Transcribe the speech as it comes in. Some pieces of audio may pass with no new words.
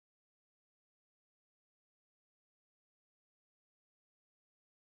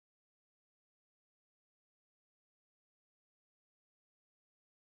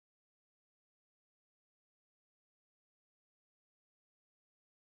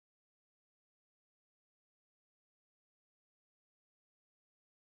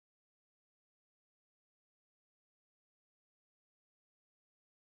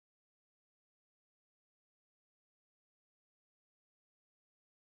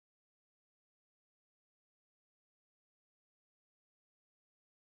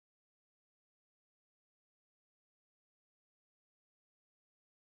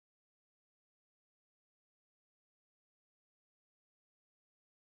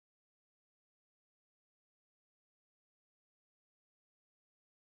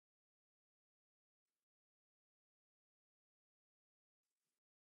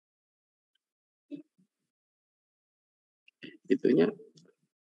itunya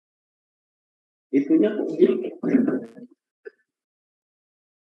kok gini.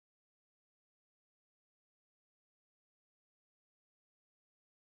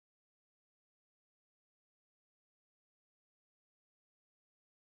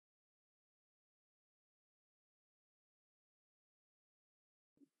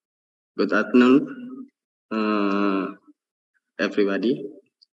 Good afternoon, everybody.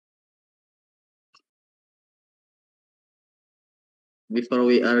 Before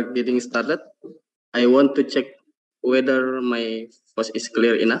we are getting started, I want to check whether my voice is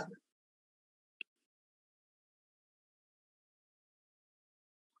clear enough.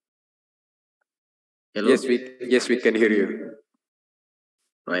 Hello? Yes, we can hear you.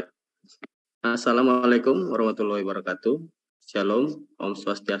 Right. Assalamualaikum warahmatullahi wabarakatuh. Shalom, Om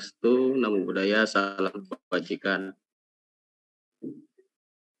Swastiastu, Namo Buddhaya, Salam Kebajikan.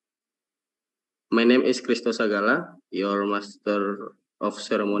 My name is Christo Sagala, your Master of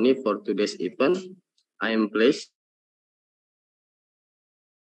Ceremony for today's event. I am pleased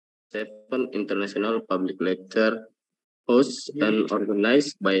 7 International Public Lecture hosted and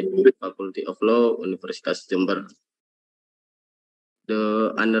organized by the Faculty of Law, Universitas Jember.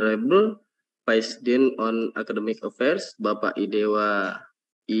 The Honorable Vice Dean on Academic Affairs, Bapak Idewa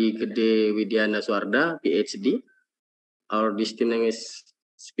I Gede Widiana Suarda, Ph.D. Our distinguished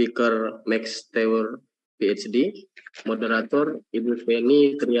speaker, Max Steuer, Ph.D. Moderator, Ibu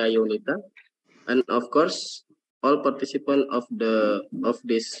Fenny, Tria, Yunita. And of course, all participants of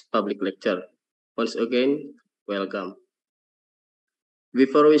this public lecture. Once again, welcome.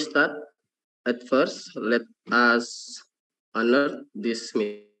 Before we start, at first, let us honor this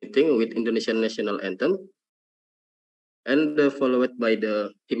meeting with Indonesian National Anthem and followed by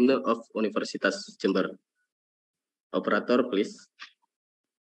the hymn of Universitas Jember. Operator, please.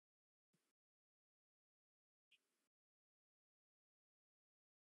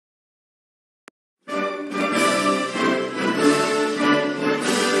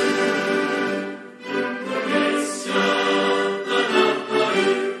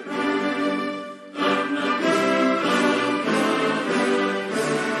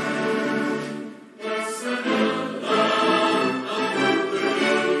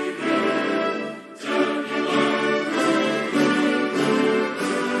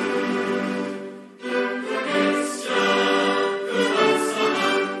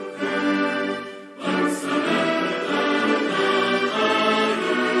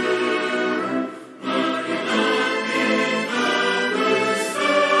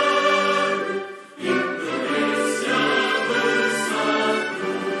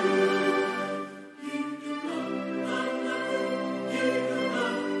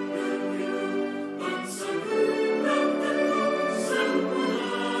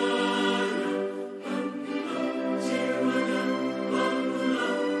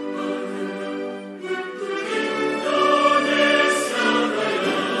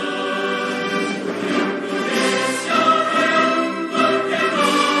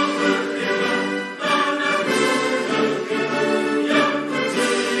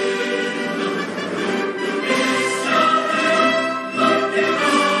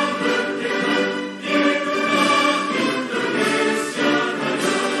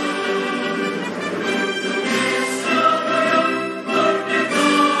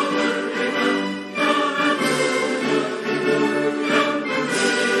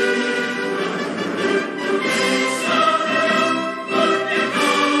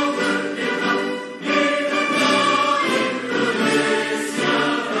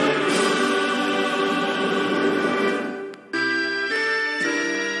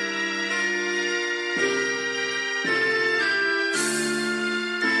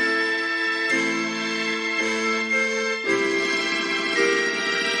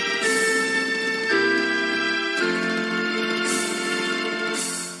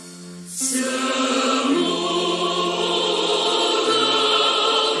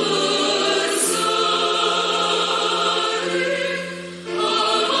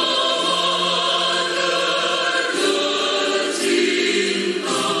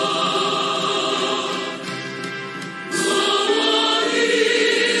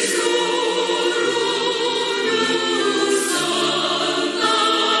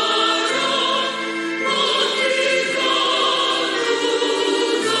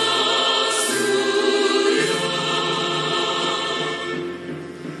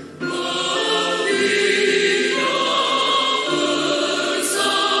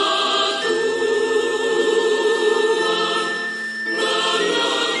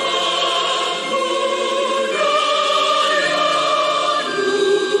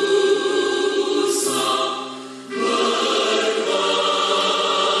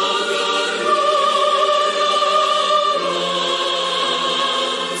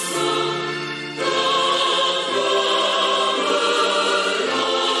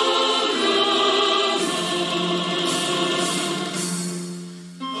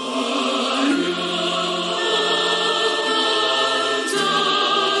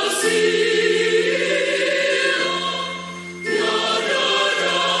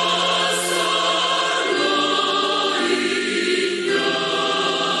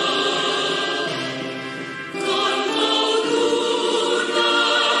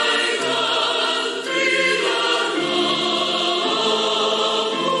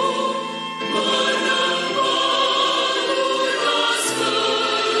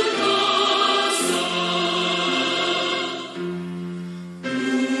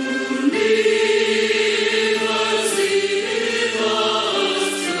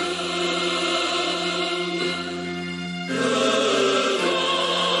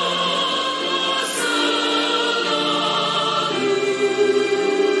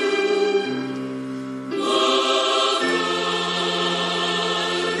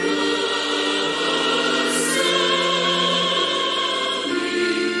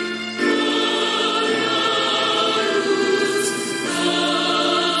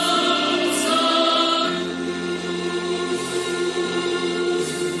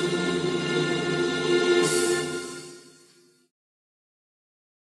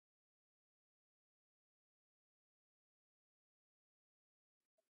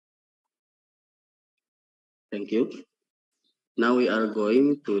 Thank you. Now we are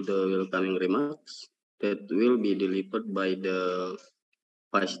going to the welcoming remarks that will be delivered by the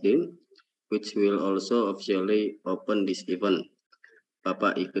Vice Dean, which will also officially open this event.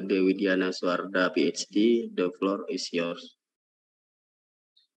 Bapak Ikede Widiana Suarda, Ph.D., the floor is yours.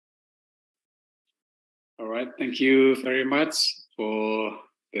 All right, thank you very much for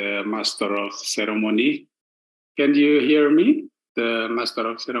the Master of Ceremony. Can you hear me, the Master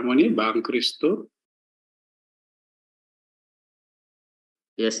of Ceremony, Bang Kristo?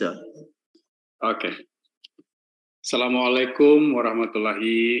 Yes, sir. Okay. Assalamualaikum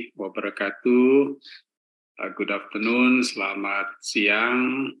warahmatullahi wabarakatuh. Good afternoon, selamat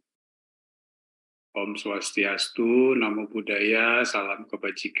siang. Om Swastiastu, Namo Buddhaya, salam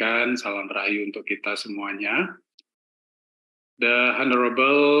kebajikan, salam rahayu untuk kita semuanya. The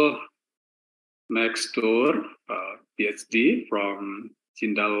Honorable Max Steuer, Ph.D. from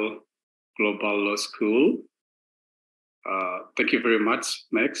Jindal Global Law School. Thank you very much,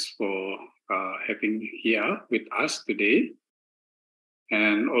 Max, for having here with us today.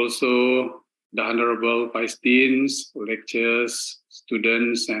 And also the Honorable Vice Deans, lecturers,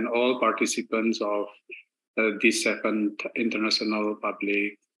 students, and all participants of this 7th International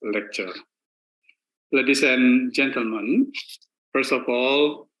Public Lecture. Ladies and gentlemen, first of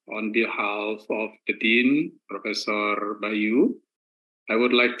all, on behalf of the Dean, Professor Bayu, I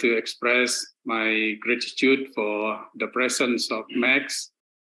would like to express my gratitude for the presence of Max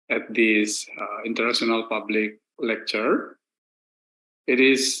at this International Public Lecture. It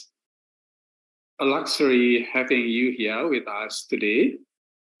is a luxury having you here with us today,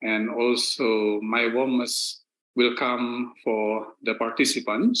 and also my warmest welcome for the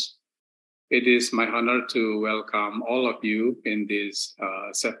participants. It is my honor to welcome all of you in this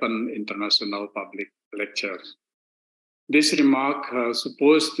 7th International Public Lecture. This remark is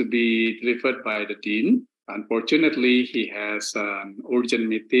supposed to be delivered by the Dean. Unfortunately, he has an urgent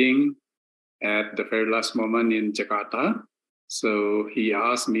meeting at the very last moment in Jakarta. So he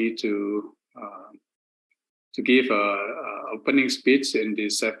asked me to give an opening speech in the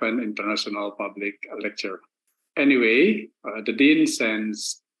 7th International Public Lecture. Anyway, the Dean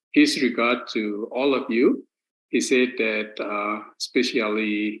sends his regard to all of you. He said that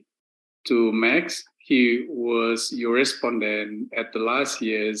especially to Max, he was your respondent at the last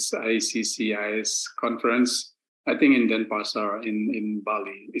year's ICCIS conference, I think in Denpasar in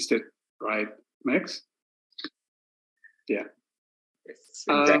Bali. Is that right, Max? Yeah. Yes,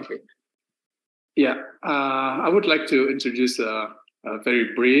 exactly. I would like to introduce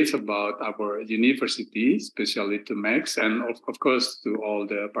very brief about our university, especially to Max, and of course to all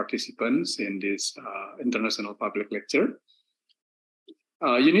the participants in this International Public Lecture.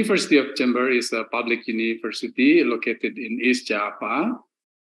 University of Jember is a public university located in East Java.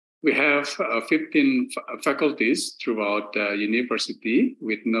 We have 15 faculties throughout the university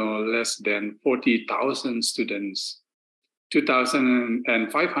with no less than 40,000 students.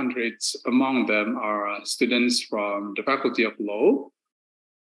 2,500 among them are students from the Faculty of Law,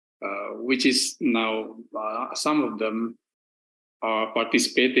 which is now some of them are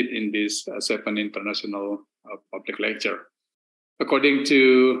participated in this 7th International Public Lecture. According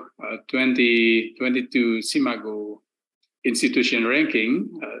to 2022 SIMAGO institution ranking,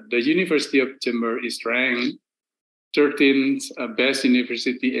 the University of Jember is ranked 13th best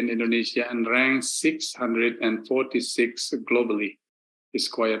university in Indonesia and ranked 646 globally. It's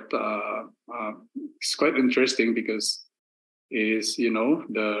quite interesting because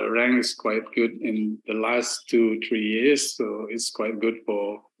the rank is quite good in the last 2-3 years, so it's quite good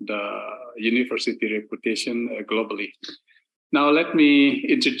for the university reputation globally. Now let me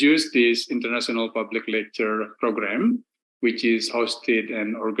introduce this International Public Lecture program, which is hosted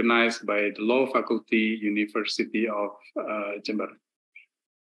and organized by the Law Faculty, University of Jember.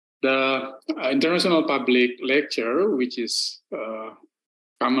 The International Public Lecture, which is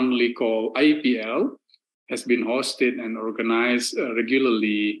commonly called IPL, has been hosted and organized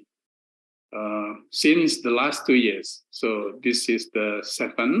regularly since the last 2 years. So this is the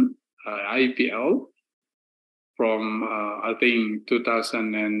 7th IPL. From I think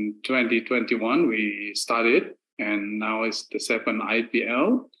 2020-21 we started, and now it's the 7th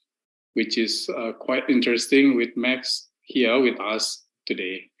IPL, which is quite interesting with Max here with us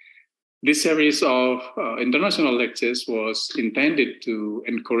today. This series of international lectures was intended to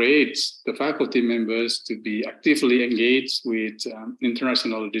encourage the faculty members to be actively engaged with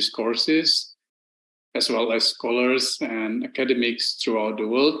international discourses, as well as scholars and academics throughout the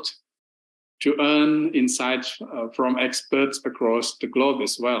world, to earn insights from experts across the globe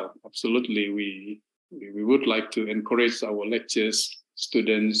as well. Absolutely, we would like to encourage our lectures,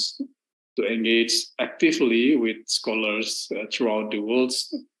 students, to engage actively with scholars throughout the world,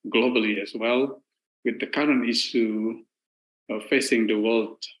 globally as well, with the current issue facing the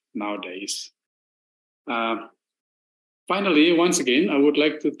world nowadays. Finally, once again, I would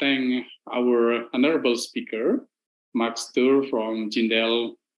like to thank our honorable speaker, Mark Steuer from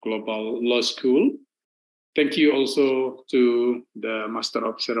Jindal Global Law School. Thank you also to the Master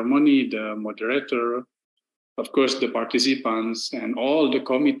of Ceremony, the moderator, of course, the participants, and all the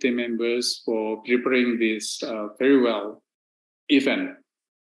committee members for preparing this very well event.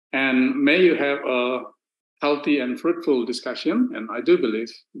 And may you have a healthy and fruitful discussion. And I do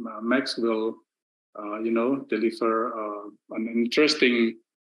believe Max will, deliver an interesting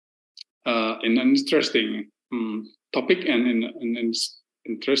topic and in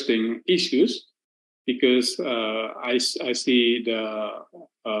interesting issues, because I see the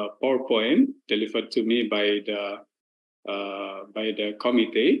PowerPoint delivered to me by the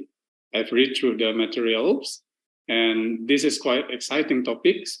committee. I've read through the materials, and this is quite exciting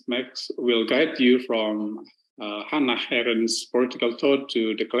topics. Max will guide you from Hannah Arendt's political thought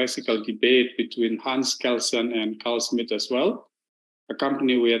to the classical debate between Hans Kelsen and Carl Schmitt as well,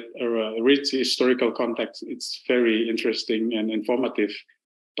 accompanied with a rich historical context. It's very interesting and informative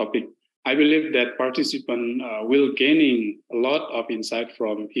topic. I believe that participants will gaining a lot of insight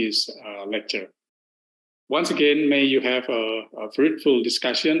from his lecture. Once again, may you have a fruitful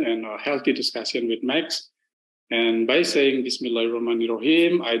discussion and a healthy discussion with Max. And by saying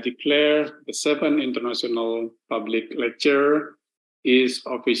Bismillahirrahmanirrahim, I declare the 7th International Public Lecture is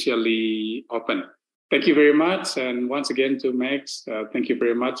officially open. Thank you very much. And once again to Max, thank you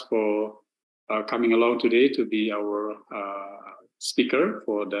very much for coming along today to be our speaker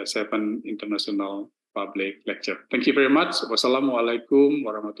for the 7th International Public Lecture. Thank you very much. Wassalamualaikum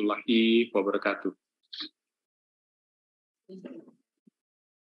warahmatullahi wabarakatuh.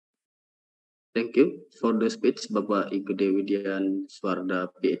 Thank you for the speech, Bapak Igede Widian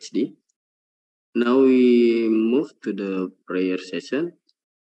Swarda, Ph.D. Now we move to the prayer session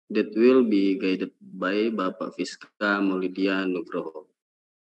that will be guided by Bapak Fiska Maulidia Nugroho.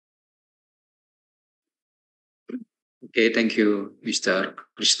 Okay, thank you, Mr.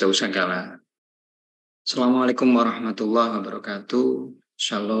 Christo Sanggala. Assalamualaikum warahmatullahi wabarakatuh.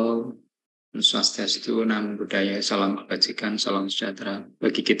 Shalom, Swastiastu, Namo Buddhaya, salam kebajikan, salam sejahtera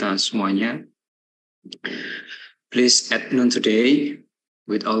bagi kita semuanya. Please, at noon today,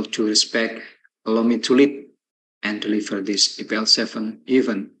 with all due respect, allow me to lead and deliver this EPL7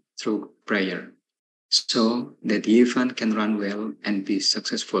 event through prayer, so that the event can run well and be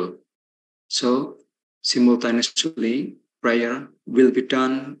successful. So, simultaneously, prayer will be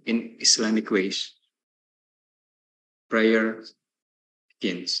done in Islamic ways. Prayer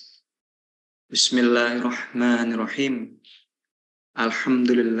begins. Bismillahirrahmanirrahim.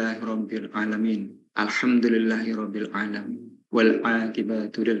 Alhamdulillahi Rabbil Alamin. Alhamdulillahi Rabbil Alamin. Wal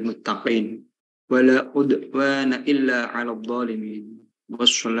aqibatu lil muttaqin. Wala udwana illa 'alal zalimin.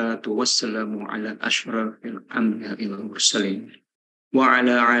 Wassalatu wassalamu ala asyrafil anbiya'i wal mursalin. Wa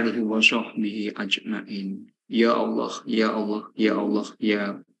ala alihi wa sahbihi ajma'in. Ya Allah, ya Allah, ya Allah,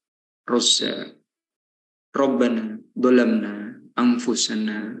 ya Razzaq. Rabbana dhalamna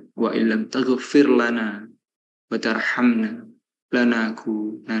anfusana wa illam taghfir lana wa tarhamna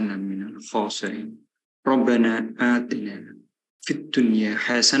lanakunanna minal khasirin. Rabbana atina fid dunya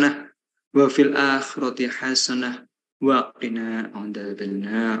hasanah wa fil akhirati hasanah wa qina adzaban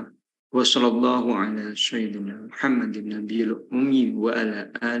nar. Wa sallallahu ala sayyidina Muhammadin nabiyil ummi wa ala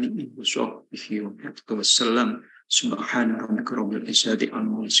alihi wa sahbihi wa sallam. Subhana rabbika rabbil izzati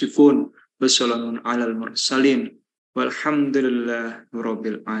amma yasifun wa salamun alal mursalin walhamdulillahi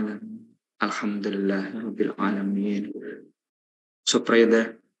rabbil alamin. Alhamdulillahi rabbil alamin. So pray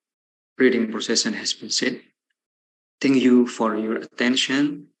the reading procession has been said. Thank you for your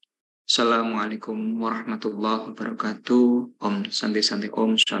attention. Assalamualaikum warahmatullahi wabarakatuh. Om Santi Santi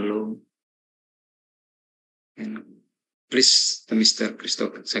Om Shalom. And please, Mr.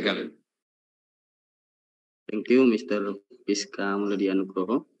 Christo Sagala. Thank you, Mr. Fiska Maulidia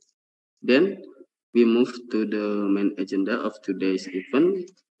Nugroho. Then we move to the main agenda of today's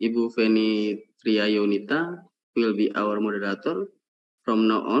event. Ibu Fenny Tria Yunita will be our moderator. From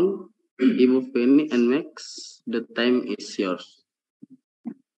now on, Ibu Fenny and Max, the time is yours.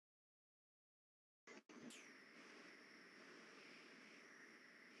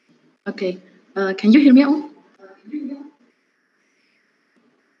 Okay, can you hear me all?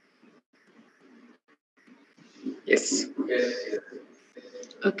 Yes.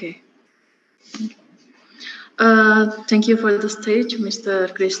 Okay. Thank you for the stage,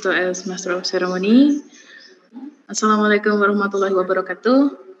 Mr. Christo as Master of Ceremony. Assalamualaikum warahmatullahi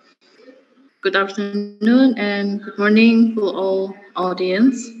wabarakatuh. Good afternoon and good morning to all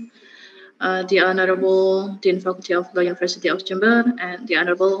audience. The Honorable Dean Faculty of Law, University of Jember, and the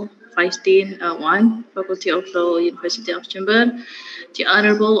Honorable Vice Dean 1, Faculty of Law, University of Jember, the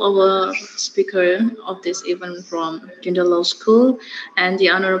Honorable our speaker of this event from Jindal Law School, and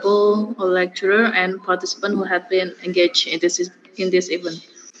the Honorable lecturer and participant who have been engaged in this event.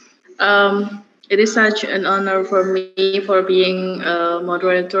 It is such an honor for me for being a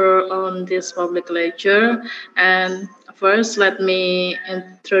moderator on this public lecture. And first, let me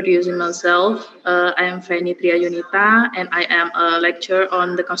introduce myself. I am Fenny Tria Yunita, and I am a lecturer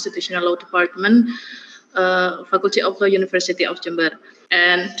on the Constitutional Law Department, Faculty of Law, University of Jember.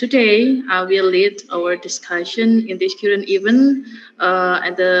 And today, I will lead our discussion in this current event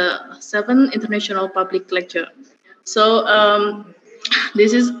at the 7th International Public Lecture. So,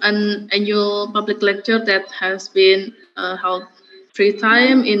 this is an annual public lecture that has been held 3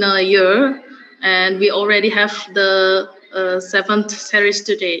 times in a year, and we already have the 7th series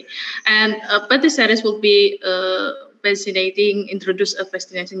today. And but the series will be introduce a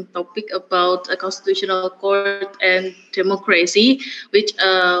fascinating topic about a constitutional court and democracy, which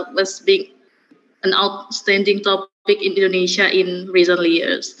was being an outstanding topic in Indonesia in recent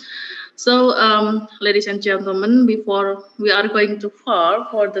years. So, ladies and gentlemen, before we are going too far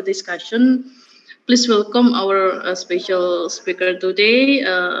for the discussion, please welcome our special speaker today,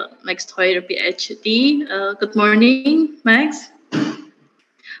 Max Steuer, Ph.D. Good morning, Max.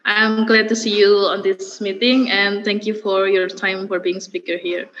 I'm glad to see you on this meeting, and thank you for your time for being speaker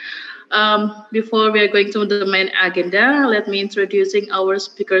here. Before we are going to the main agenda, let me introducing our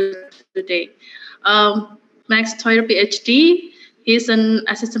speaker today. Max Steuer, Ph.D. He's an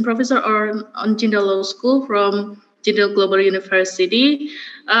assistant professor on Jindal Law School from Jindal Global University.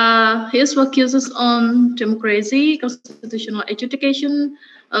 His work focuses on democracy, constitutional education,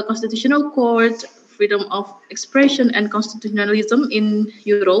 constitutional court, freedom of expression, and constitutionalism in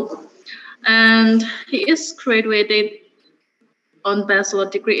Europe. And he is graduated on bachelor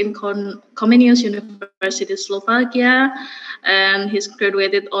degree in Comenius University, Slovakia, and he's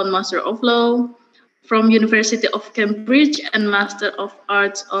graduated on Master of Law from University of Cambridge and Master of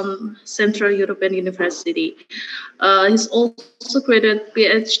Arts on Central European University. He's also graduated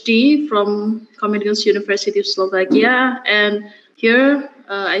PhD from Comenius University, Slovakia, and here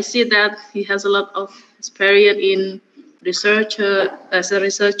I see that he has a lot of experience in as a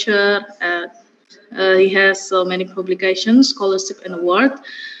researcher. He has so many publications, scholarship, and award.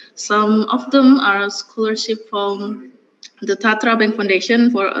 Some of them are scholarship from the Tatra Bank Foundation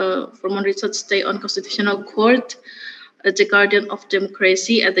for one research stay on Constitutional Court, the Guardian of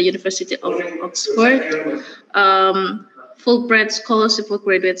Democracy at the University of Oxford, Fulbright Scholarship for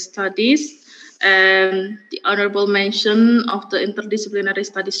Graduate Studies, and the honorable mention of the Interdisciplinary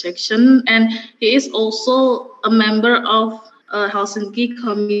Studies section. And he is also a member of Helsinki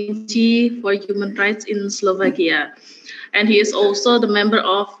Committee for Human Rights in Slovakia. And he is also the member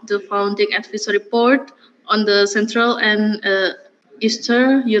of the founding advisory board on the Central and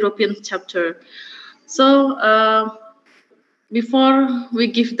Eastern European chapter. So before we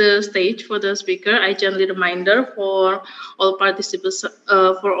give the stage for the speaker, I gently reminder for all participants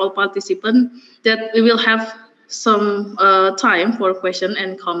that we will have some time for question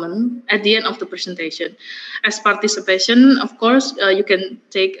and comment at the end of the presentation. As participation, of course, you can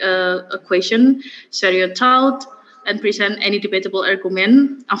take a question, share your thought, and present any debatable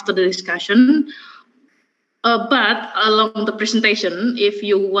argument after the discussion. But along the presentation, if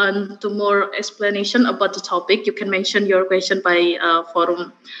you want to more explanation about the topic, you can mention your question by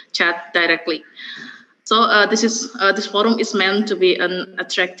forum chat directly. So this forum is meant to be an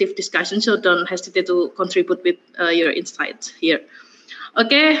attractive discussion, so don't hesitate to contribute with your insights here.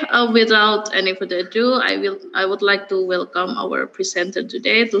 Okay, without any further ado, I would like to welcome our presenter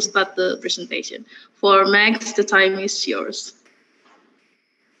today to start the presentation. For Max, the time is yours.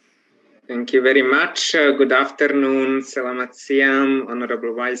 Thank you very much. Good afternoon, selamat siang,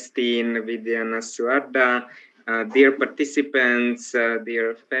 Honorable Vice Dean Vidiana Suarda, dear participants,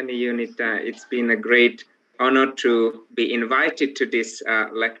 dear Fenny, Yunita. It's been a great honor to be invited to this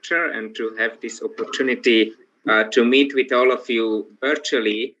lecture and to have this opportunity to meet with all of you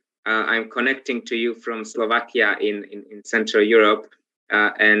virtually. I'm connecting to you from Slovakia in Central Europe,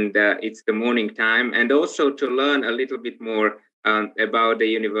 and it's the morning time, and also to learn a little bit more about the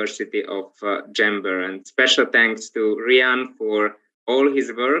University of Jember. And special thanks to Rian for all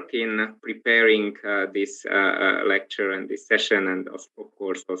his work in preparing this lecture and this session, and of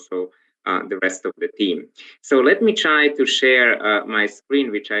course also the rest of the team. So let me try to share my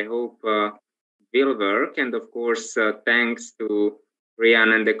screen, which I hope will work. And of course, thanks to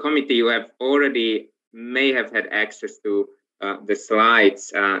Rian and the committee, you have already may have had access to the slides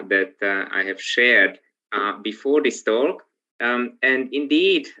that I have shared before this talk. And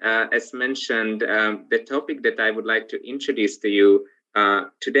indeed, as mentioned, the topic that I would like to introduce to you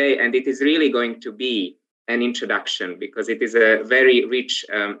today, and it is really going to be an introduction because it is a very rich,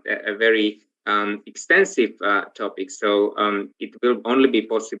 a very extensive topic. So it will only be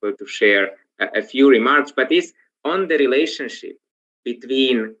possible to share a few remarks, but it's on the relationship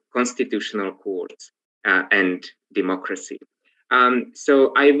between constitutional courts and democracy.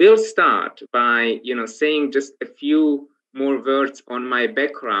 So I will start by, saying just a few more words on my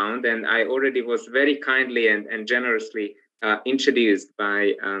background, and I already was very kindly and generously introduced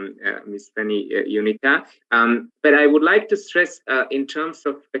by Ms. Fenny Yunita. But I would like to stress in terms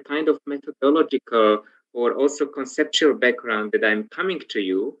of the kind of methodological or also conceptual background that I'm coming to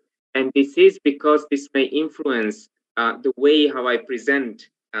you. And this is because this may influence the way how I present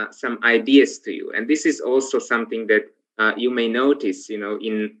some ideas to you. And this is also something that you may notice,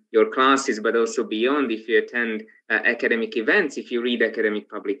 in your classes, but also beyond if you attend academic events, if you read academic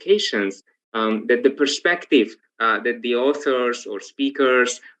publications, that the perspective that the authors or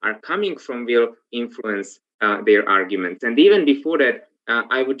speakers are coming from will influence their arguments. And even before that,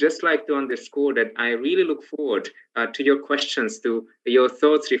 I would just like to underscore that I really look forward to your questions, to your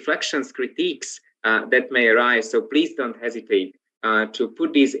thoughts, reflections, critiques that may arise. So please don't hesitate to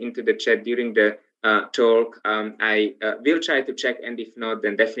put these into the chat during the talk. I will try to check, and if not,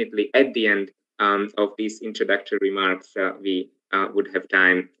 then definitely at the end of these introductory remarks, we would have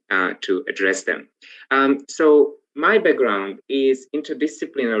time to address them. So my background is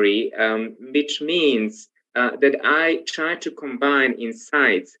interdisciplinary, which means that I try to combine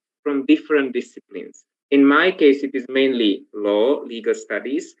insights from different disciplines. In my case, it is mainly law, legal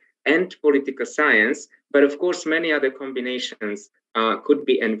studies, and political science, but of course, many other combinations could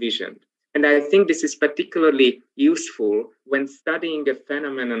be envisioned. And I think this is particularly useful when studying a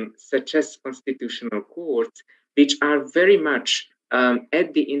phenomenon such as constitutional courts, which are very much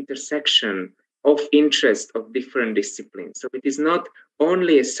at the intersection of interest of different disciplines. So it is not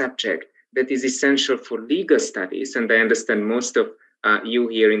only a subject that is essential for legal studies, and I understand most of you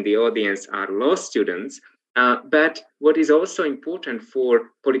here in the audience are law students, but what is also important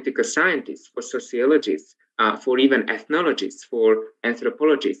for political scientists, for sociologists, for even ethnologists, for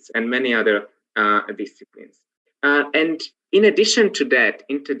anthropologists, and many other disciplines. And in addition to that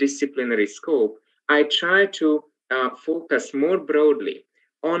interdisciplinary scope, I try to focus more broadly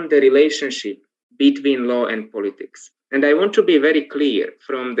on the relationship between law and politics. And I want to be very clear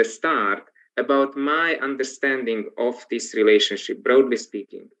from the start about my understanding of this relationship, broadly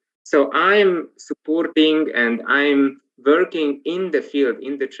speaking. So I'm supporting and I'm working in the field,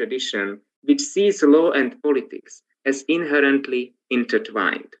 in the tradition, which sees law and politics as inherently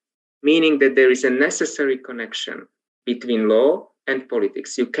intertwined, meaning that there is a necessary connection between law and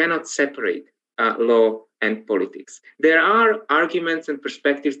politics. You cannot separate law and politics. There are arguments and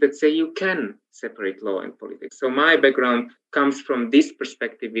perspectives that say you can separate law and politics. So my background comes from this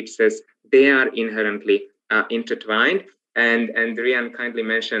perspective, which says they are inherently intertwined. And Rian kindly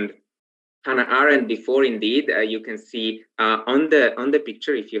mentioned Hannah Arendt before. Indeed, you can see on the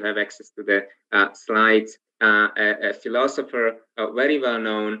picture, if you have access to the slides, a philosopher very well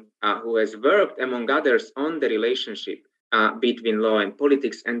known who has worked, among others, on the relationship between law and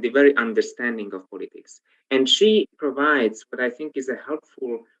politics and the very understanding of politics. And she provides what I think is a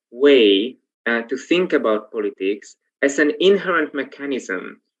helpful way to think about politics as an inherent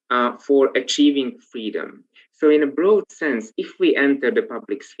mechanism for achieving freedom. So in a broad sense, if we enter the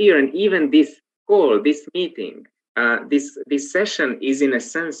public sphere, and even this call, this meeting, this session is in a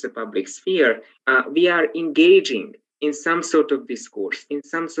sense a public sphere, we are engaging in some sort of discourse, in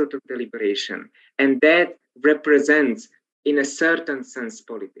some sort of deliberation, and that represents, in a certain sense,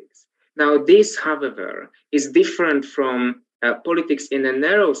 politics. Now, this, however, is different from politics in a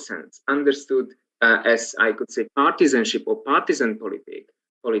narrow sense, understood as, I could say, partisanship or partisan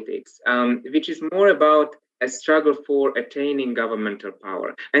politics, which is more about a struggle for attaining governmental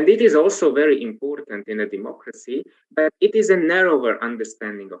power. And it is also very important in a democracy, but it is a narrower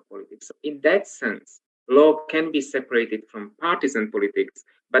understanding of politics. So in that sense, law can be separated from partisan politics,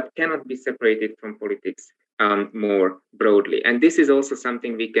 but cannot be separated from politics more broadly. And this is also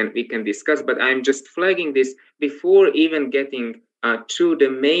something we can discuss, but I'm just flagging this before even getting to the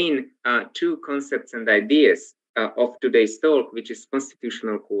main two concepts and ideas of today's talk, which is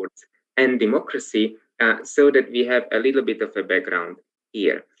constitutional courts and democracy, so that we have a little bit of a background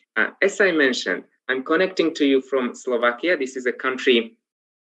here. As I mentioned, I'm connecting to you from Slovakia. This is a country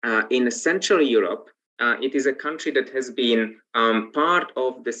in Central Europe, it is a country that has been part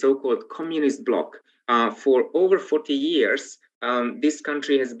of the so-called communist bloc for over 40 years. This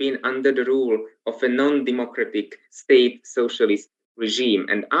country has been under the rule of a non-democratic state socialist regime.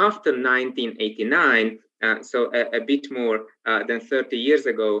 And after 1989, so a bit more than 30 years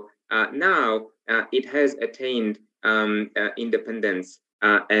ago, now it has attained independence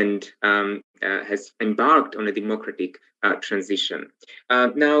and has embarked on a democratic transition.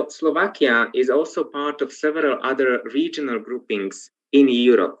 Now, Slovakia is also part of several other regional groupings in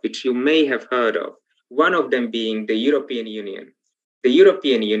Europe, which you may have heard of. One of them being the European Union. The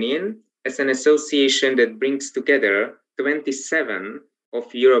European Union is an association that brings together 27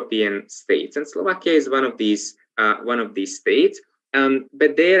 of European states, and Slovakia is one of these states.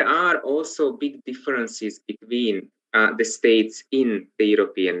 But there are also big differences between the states in the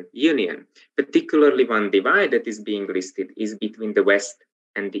European Union. Particularly one divide that is being listed is between the West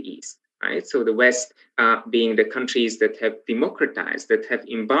and the East. Right? So the West being the countries that have democratized, that have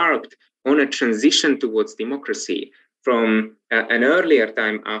embarked on a transition towards democracy from an earlier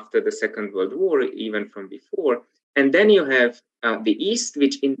time after the Second World War, even from before. And then you have the East,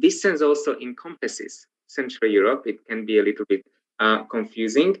 which in this sense also encompasses Central Europe. It can be a little bit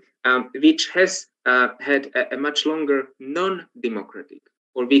confusing, which has had a much longer non-democratic,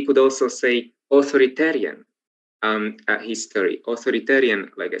 or we could also say authoritarian history, authoritarian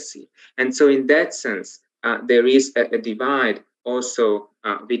legacy. And so in that sense, there is a divide also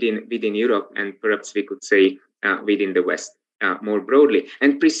within Europe, and perhaps we could say within the West more broadly.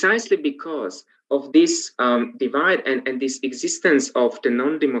 And precisely because of this divide and this existence of the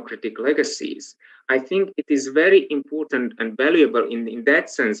non-democratic legacies, I think it is very important and valuable in that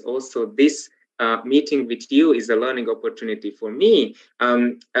sense. Also, this meeting with you is a learning opportunity for me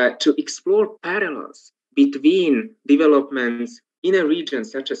to explore parallels between developments in a region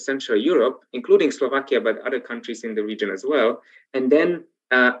such as Central Europe, including Slovakia, but other countries in the region as well, and then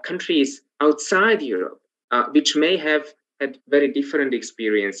countries outside Europe, which may have had very different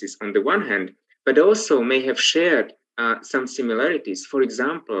experiences on the one hand, but also may have shared some similarities. For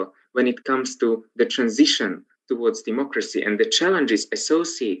example, when it comes to the transition towards democracy and the challenges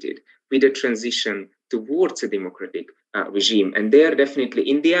associated with the transition towards a democratic regime. And there definitely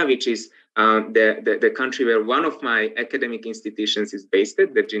India, which is the country where one of my academic institutions is based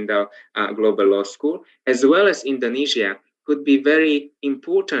at, the Jindal Global Law School, as well as Indonesia, could be very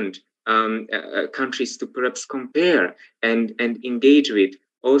important countries to perhaps compare and engage with,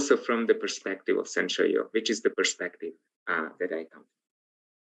 also from the perspective of Central Europe, which is the perspective that I come from.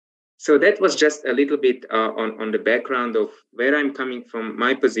 So that was just a little bit on the background of where I'm coming from,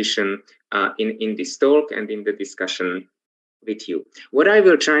 my position in this talk and in the discussion with you. What I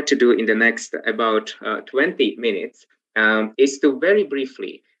will try to do in the next about 20 minutes is to very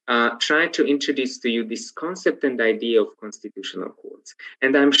briefly try to introduce to you this concept and idea of constitutional courts.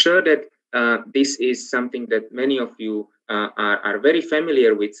 And I'm sure that this is something that many of you are very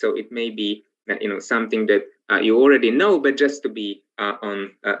familiar with, so it may be something that you already know, but just to be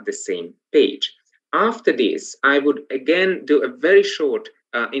on the same page. After this, I would again do a very short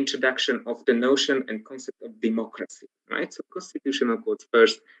introduction of the notion and concept of democracy, right? So constitutional courts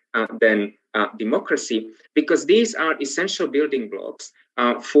first, then democracy, because these are essential building blocks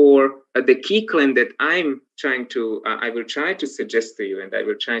for the key claim that I will try to suggest to you, and I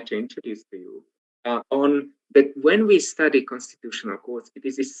will try to introduce to you on that when we study constitutional courts, it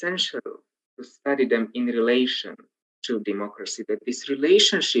is essential to study them in relation to democracy, that this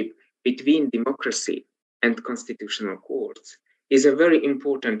relationship between democracy and constitutional courts is a very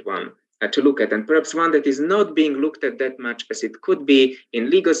important one to look at, and perhaps one that is not being looked at that much as it could be in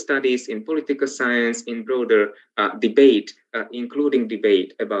legal studies, in political science, in broader debate, including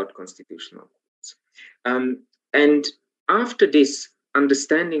debate about constitutional courts. And after this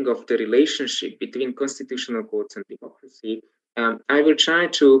understanding of the relationship between constitutional courts and democracy, I will try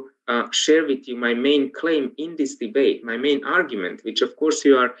to share with you my main claim in this debate, my main argument, which of course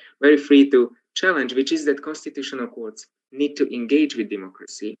you are very free to challenge, which is that constitutional courts need to engage with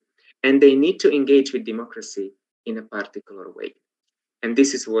democracy, and they need to engage with democracy in a particular way. And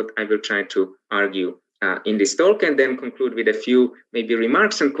this is what I will try to argue in this talk, and then conclude with a few maybe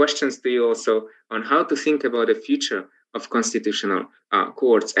remarks and questions to you also on how to think about the future of constitutional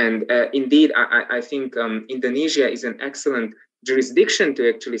courts. And indeed, I think Indonesia is an excellent jurisdiction to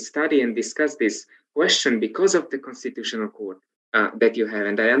actually study and discuss this question because of the constitutional court that you have.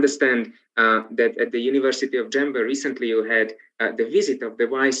 And I understand that at the University of Jember recently you had the visit of the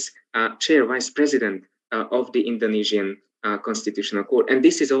vice president of the Indonesian Constitutional Court. And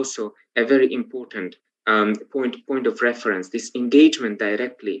this is also a very important point of reference, this engagement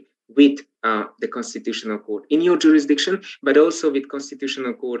directly with the Constitutional Court in your jurisdiction, but also with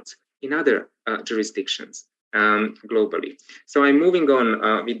constitutional courts in other jurisdictions globally. So I'm moving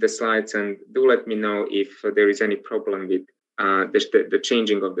on with the slides, and do let me know if there is any problem with the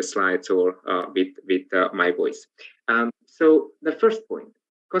changing of the slides or with my voice. So the first point,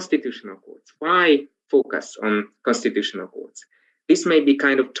 constitutional courts. Why focus on constitutional courts? This may be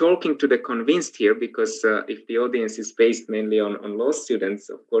kind of talking to the convinced here, because if the audience is based mainly on law students,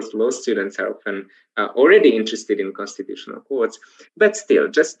 of course, law students are often already interested in constitutional courts, but still,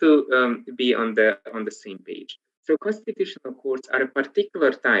 just to be on the same page. So constitutional courts are a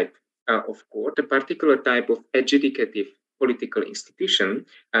particular type of court, a particular type of adjudicative political institution,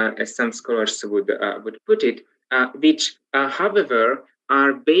 as some scholars would put it, which, however,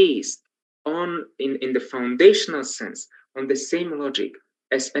 are based on, in the foundational sense, on the same logic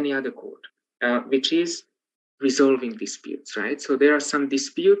as any other court, which is resolving disputes, right? So there are some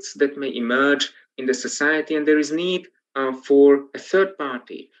disputes that may emerge in the society, and there is need for a third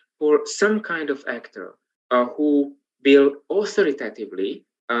party, for some kind of actor who will authoritatively,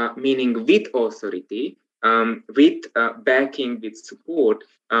 meaning with authority, with backing, with support,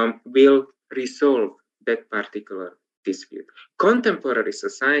 will resolve that particular dispute. Contemporary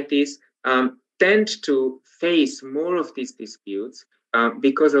societies tend to face more of these disputes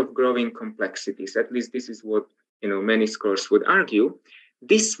because of growing complexities. At least this is what many scholars would argue.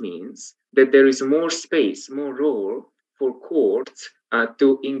 This means that there is more space, more role for courts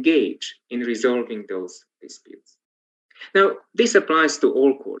to engage in resolving those disputes. Now, this applies to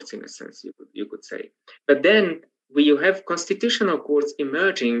all courts in a sense, you could say. But then you have constitutional courts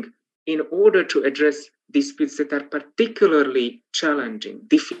emerging in order to address disputes that are particularly challenging,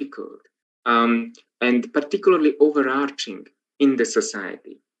 difficult, and particularly overarching in the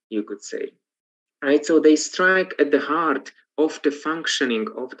society, you could say. Right? So they strike at the heart of the functioning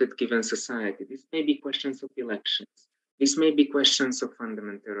of that given society. This may be questions of elections. This may be questions of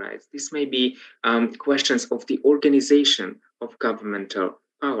fundamental rights. This may be questions of the organization of governmental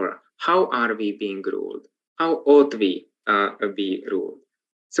power. How are we being ruled? How ought we be ruled?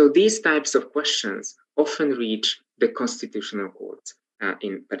 So these types of questions often reach the constitutional courts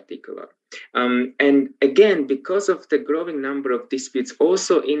in particular. And again, because of the growing number of disputes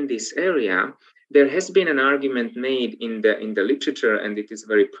also in this area, there has been an argument made in the literature, and it is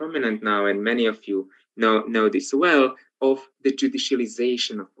very prominent now, and many of you know this well, of the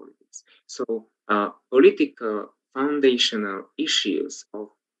judicialization of politics. So political foundational issues of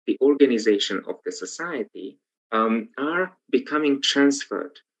the organization of the society are becoming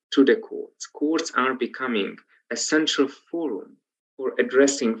transferred to the courts. Courts are becoming a central forum for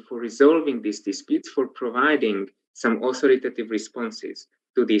addressing, for resolving these disputes, for providing some authoritative responses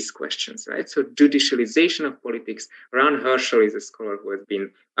to these questions, right? So judicialization of politics. Ron Herschel is a scholar who has been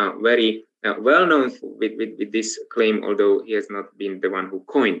very well known with this claim, although he has not been the one who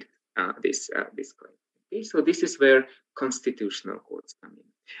coined this claim. Okay? So this is where constitutional courts come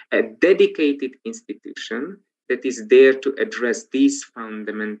in. A dedicated institution that is there to address these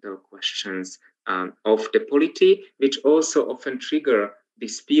fundamental questions of the polity, which also often trigger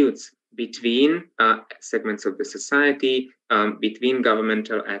disputes between segments of the society, between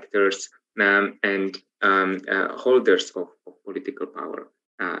governmental actors and holders of political power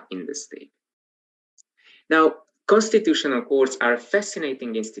in the state. Now, constitutional courts are a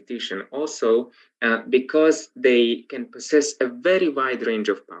fascinating institution also because they can possess a very wide range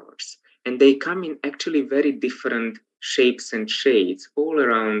of powers, and they come in actually very different shapes and shades all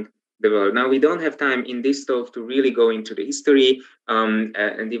around the world. Now, we don't have time in this talk to really go into the history and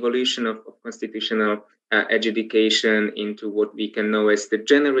the evolution of constitutional adjudication into what we can know as the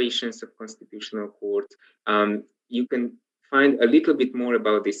generations of constitutional courts. You can find a little bit more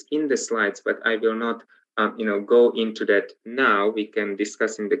about this in the slides, but I will not go into that now. We can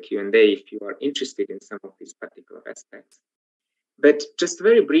discuss in the Q&A if you are interested in some of these particular aspects. But just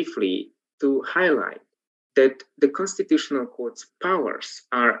very briefly to highlight that the constitutional court's powers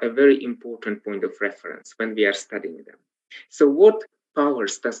are a very important point of reference when we are studying them. So what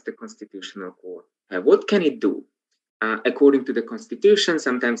powers does the constitutional court have? What can it do? According to the constitution,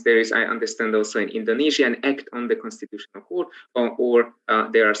 sometimes there is, I understand also in Indonesia, an act on the constitutional court, or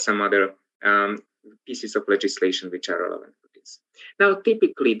there are some other pieces of legislation which are relevant to this. Now,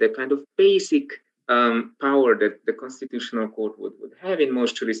 typically, the kind of basic power that the constitutional court would have in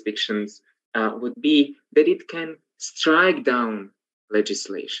most jurisdictions would be that it can strike down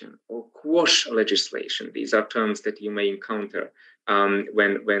legislation or quash legislation. These are terms that you may encounter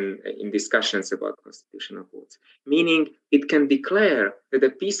when in discussions about constitutional courts, meaning it can declare that a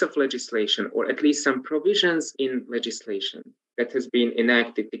piece of legislation or at least some provisions in legislation that has been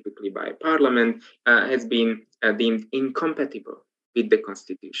enacted typically by Parliament has been deemed incompatible with the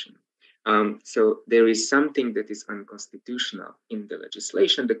Constitution. So there is something that is unconstitutional in the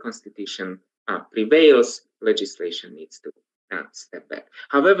legislation. The Constitution prevails, legislation needs to step back.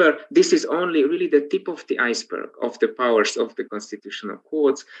 However, this is only really the tip of the iceberg of the powers of the constitutional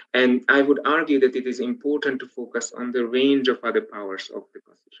courts, and I would argue that it is important to focus on the range of other powers of the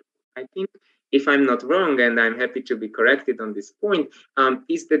Constitution. I think, if I'm not wrong, and I'm happy to be corrected on this point,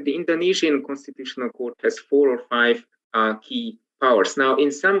 is that the Indonesian Constitutional Court has 4 or 5 key powers. Now,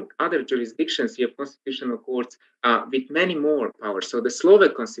 in some other jurisdictions, you have constitutional courts with many more powers. So the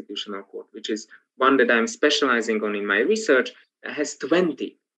Slovak Constitutional Court, which is one that I'm specializing on in my research, has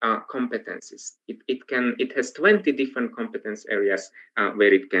 20 competencies. It has 20 different competence areas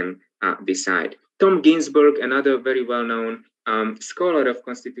where it can decide. Tom Ginsburg, another very well-known scholar of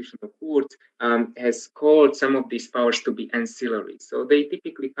constitutional courts, has called some of these powers to be ancillary. So they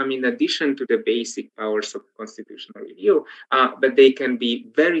typically come in addition to the basic powers of constitutional review, but they can be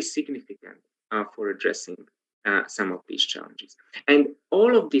very significant for addressing some of these challenges. And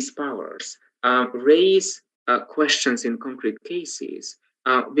all of these powers raise questions in concrete cases,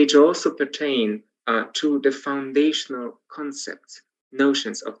 which also pertain to the foundational concepts,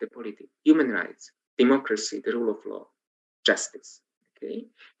 notions of the polity, human rights, democracy, the rule of law, justice. Okay,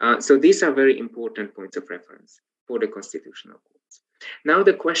 so these are very important points of reference for the constitutional courts. Now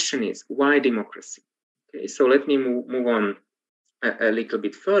the question is, why democracy? Okay, so let me move on a little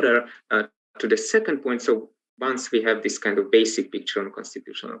bit further to the second point. So once we have this kind of basic picture on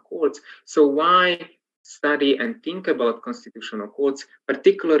constitutional courts, so why study and think about constitutional courts,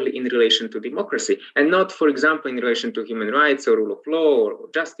 particularly in relation to democracy, and not, for example, in relation to human rights or rule of law or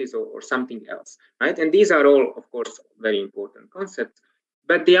justice or something else, right? And these are all, of course, very important concepts.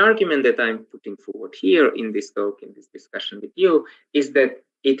 But the argument that I'm putting forward here in this talk, in this discussion with you, is that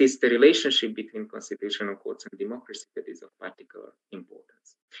it is the relationship between constitutional courts and democracy that is of particular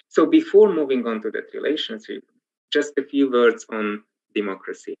importance. So before moving on to that relationship, just a few words on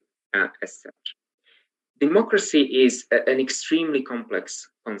democracy as such. Democracy is an extremely complex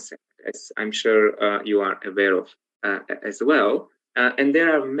concept, as I'm sure you are aware of as well. And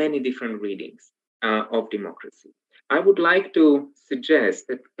there are many different readings of democracy. I would like to suggest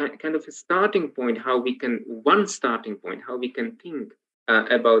that kind of a starting point, how we can think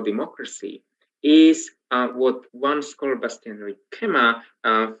about democracy is what one scholar, Bastiaan Reikema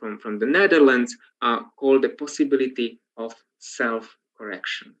from the Netherlands, called the possibility of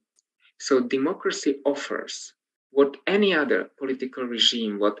self-correction. So democracy offers what any other political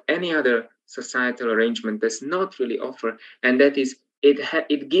regime, what any other societal arrangement does not really offer, and that is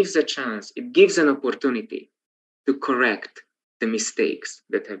it gives a chance, it gives an opportunity to correct the mistakes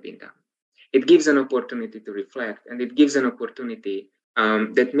that have been done. It gives an opportunity to reflect, and it gives an opportunity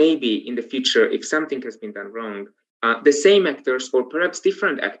that maybe in the future, if something has been done wrong, the same actors or perhaps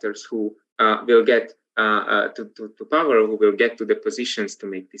different actors who will get to power, who will get to the positions to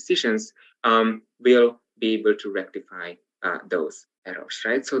make decisions, will be able to rectify those errors,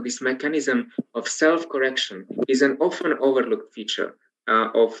 right? So this mechanism of self-correction is an often overlooked feature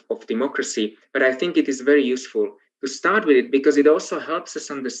of democracy, but I think it is very useful to start with it because it also helps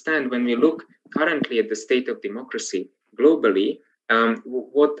us understand when we look currently at the state of democracy globally,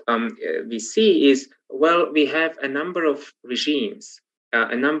 what we see is, well, we have a number of regimes,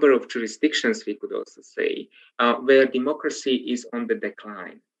 a number of jurisdictions, we could also say, where democracy is on the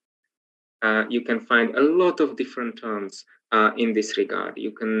decline. You can find a lot of different terms in this regard.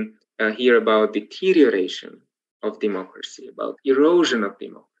 You can hear about deterioration of democracy, about erosion of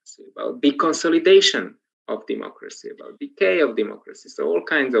democracy, about deconsolidation of democracy, about decay of democracy. So all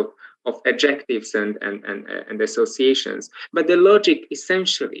kinds of adjectives and associations. But the logic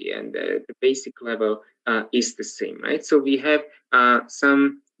essentially and the basic level is the same, right? So we have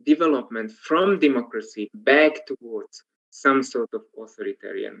some development from democracy back towards some sort of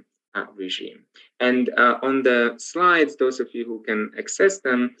authoritarian regime. And on the slides, those of you who can access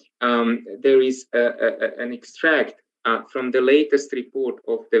them, there is an extract from the latest report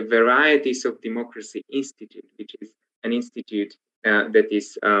of the Varieties of Democracy Institute, which is an institute that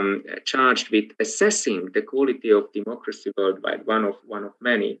is charged with assessing the quality of democracy worldwide, one of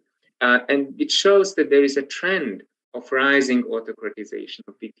many. And it shows that there is a trend of rising autocratization,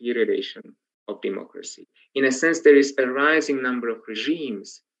 of deterioration of democracy. In a sense, there is a rising number of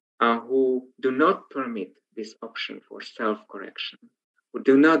regimes who do not permit this option for self-correction, who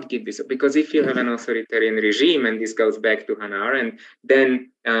do not give this, because if you have an authoritarian regime, and this goes back to Hannah Arendt,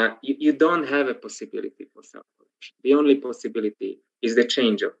 then you don't have a possibility for self-correction. The only possibility is the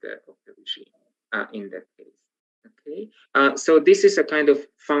change of the regime in that case. Okay, so this is a kind of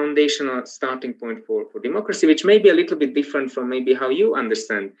foundational starting point for democracy, which may be a little bit different from maybe how you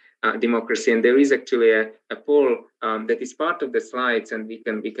understand democracy. And there is actually a poll that is part of the slides, and we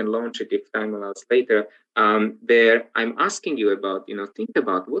can launch it if time allows later, where I'm asking you about, think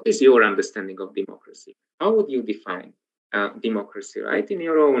about what is your understanding of democracy? How would you define democracy, right, in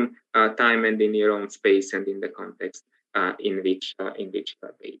your own time and in your own space and in the context in which you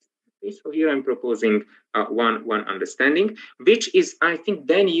are based? Okay, so here I'm proposing one understanding, which is, I think,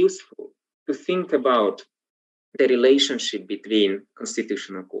 then useful to think about the relationship between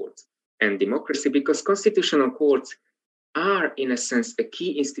constitutional courts and democracy, because constitutional courts are, in a sense, a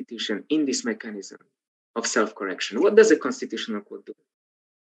key institution in this mechanism of self-correction. What does a constitutional court do?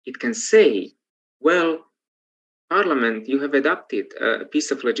 It can say, well, Parliament, you have adopted a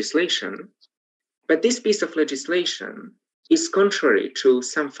piece of legislation, but this piece of legislation is contrary to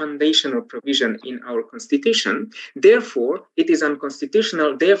some foundational provision in our constitution. Therefore, it is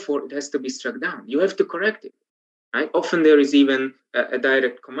unconstitutional. Therefore, it has to be struck down. You have to correct it. Right? Often there is even a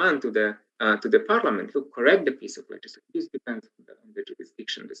direct command to the parliament to correct the piece of legislation. This depends on the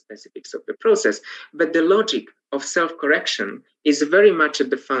jurisdiction, the specifics of the process. But the logic of self-correction is very much at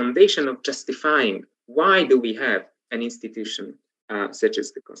the foundation of justifying why do we have an institution such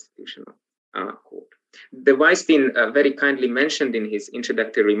as the Constitutional Court. The Weinstein very kindly mentioned in his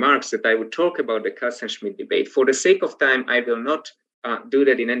introductory remarks that I would talk about the Kelsen-Schmidt debate. For the sake of time, I will not do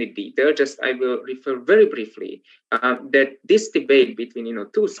that in any detail. Just I will refer very briefly that this debate between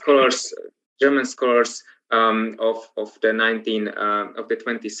two scholars, German scholars of the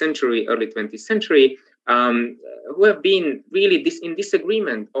 20th century, early 20th century, who have been really in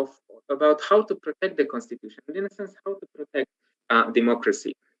disagreement about how to protect the constitution, and in a sense how to protect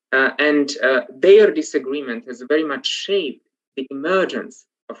democracy. And their disagreement has very much shaped the emergence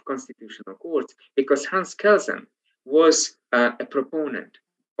of constitutional courts, because Hans Kelsen was a proponent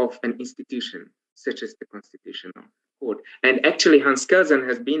of an institution such as the Constitutional Court. And actually, Hans Kelsen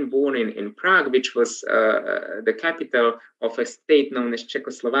has been born in Prague, which was the capital of a state known as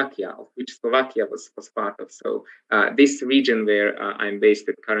Czechoslovakia, of which Slovakia was part of. So this region where I'm based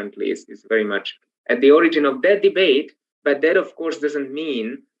at currently is very much at the origin of that debate. But that, of course, doesn't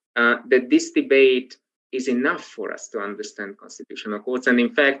mean that this debate is enough for us to understand constitutional courts. And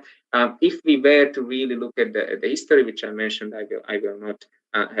in fact, if we were to really look at the history, which I mentioned, I will not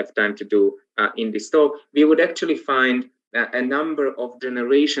have time to do in this talk, we would actually find a number of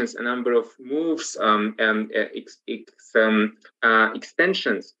generations, a number of moves,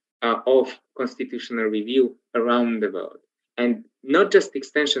 extensions of constitutional review around the world. And not just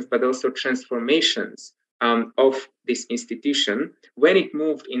extensions, but also transformations of this institution when it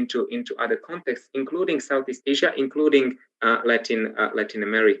moved into other contexts, including Southeast Asia, including Latin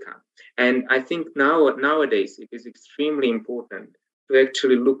America. And I think nowadays it is extremely important to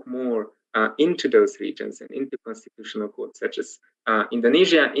actually look more into those regions and into constitutional courts such as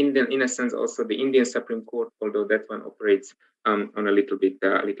Indonesia, in a sense also the Indian Supreme Court, although that one operates on a little bit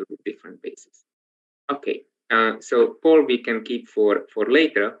different basis. Okay, so Paul we can keep for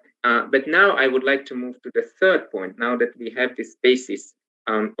later. But now I would like to move to the third point, now that we have this basis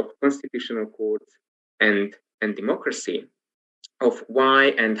of constitutional courts and democracy, of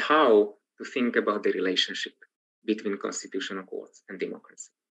why and how to think about the relationship between constitutional courts and democracy.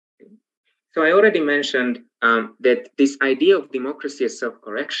 Okay. So I already mentioned that this idea of democracy as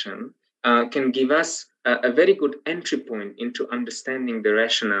self-correction can give us a very good entry point into understanding the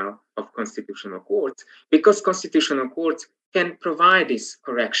rationale of constitutional courts, because constitutional courts can provide this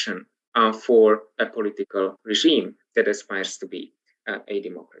correction for a political regime that aspires to be a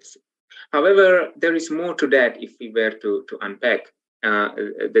democracy. However, there is more to that if we were to unpack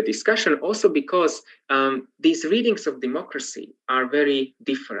the discussion, also because these readings of democracy are very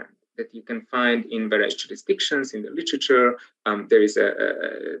different that you can find in various jurisdictions, in the literature. There is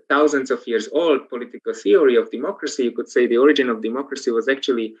a thousands of years old political theory of democracy. You could say the origin of democracy was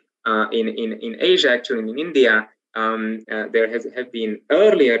actually in Asia, actually in India. There have been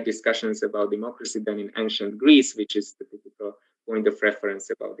earlier discussions about democracy than in ancient Greece, which is the typical point of reference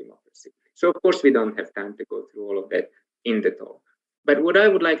about democracy. So of course, we don't have time to go through all of that in the talk. But what I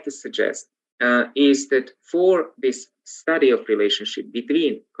would like to suggest is that for this study of relationship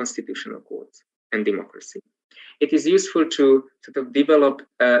between constitutional courts and democracy, it is useful to sort of develop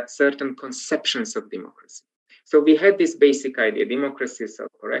certain conceptions of democracy. So we had this basic idea, democracy is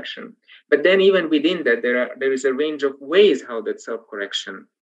self-correction. But then even within that, there is a range of ways how that self-correction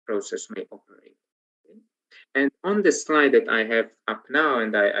process may operate. Okay? And on the slide that I have up now,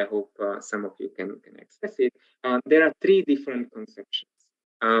 and I hope some of you can access it, there are three different conceptions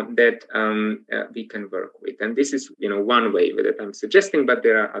that we can work with. And this is, one way that I'm suggesting, but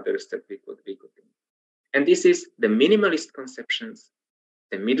there are others that we could think. And this is the minimalist conceptions,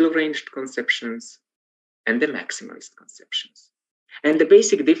 the middle-ranged conceptions, and the maximalist conceptions. And the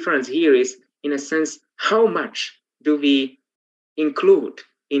basic difference here is, in a sense, how much do we include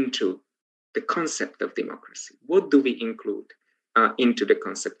into the concept of democracy? What do we include into the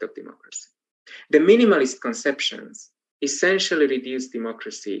concept of democracy? The minimalist conceptions essentially reduce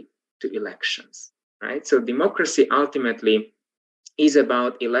democracy to elections, right? So democracy ultimately is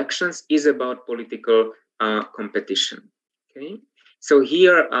about elections, is about political competition, okay? So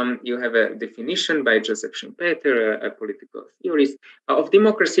here you have a definition by Joseph Schumpeter, a political theorist, of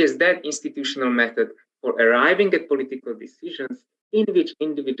democracy as that institutional method for arriving at political decisions in which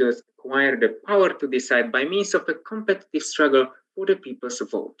individuals acquire the power to decide by means of a competitive struggle for the people's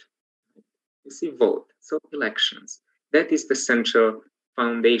vote. You see, vote, so elections. That is the central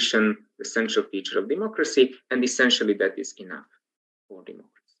foundation, the central feature of democracy, and essentially that is enough for democracy.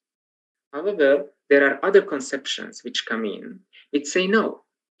 However, there are other conceptions which come in, which say no,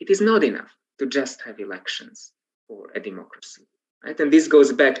 it is not enough to just have elections for a democracy. Right? And this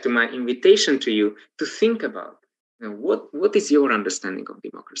goes back to my invitation to you to think about, what is your understanding of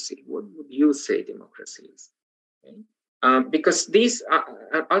democracy? What would you say democracy is? Okay? Because these are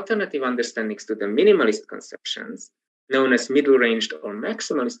alternative understandings to the minimalist conceptions, known as middle-ranged or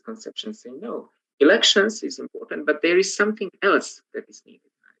maximalist conceptions, say no, elections is important, but there is something else that is needed.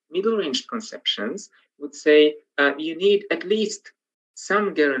 Middle-ranged conceptions would say you need at least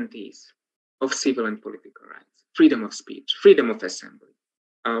some guarantees of civil and political rights, freedom of speech, freedom of assembly,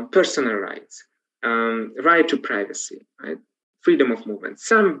 personal rights, right to privacy, right? Freedom of movement,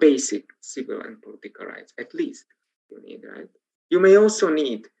 some basic civil and political rights, at least you need, right? You may also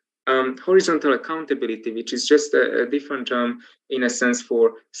need horizontal accountability, which is just a different term in a sense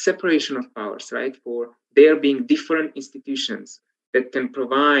for separation of powers, right? For there being different institutions that can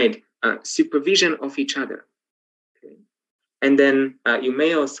provide supervision of each other. Okay? And then you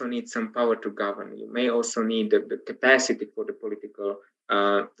may also need some power to govern. You may also need the capacity for the political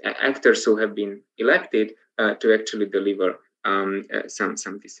actors who have been elected to actually deliver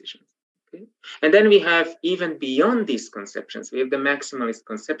some decisions. Okay? And then we have, even beyond these conceptions, we have the maximalist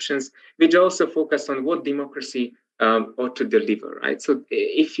conceptions, which also focus on what democracy ought to deliver, right? So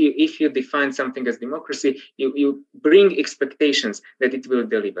if you define something as democracy, you bring expectations that it will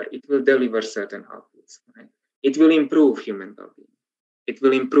deliver. It will deliver certain outputs, right? It will improve human well-being. It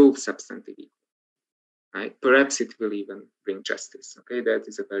will improve substantive equality, right? Perhaps it will even bring justice. Okay, that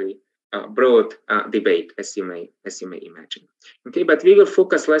is a very broad debate, as you may imagine. Okay, but we will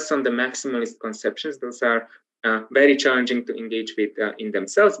focus less on the maximalist conceptions. Those are very challenging to engage with in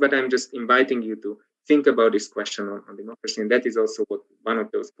themselves. But I'm just inviting you to think about this question on democracy, and that is also what one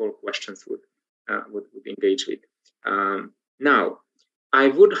of those 4 questions would engage with. Now, I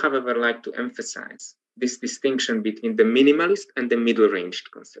would, however, like to emphasize this distinction between the minimalist and the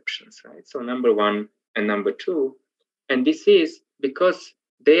middle-ranged conceptions, right? So number 1 and number 2, and this is because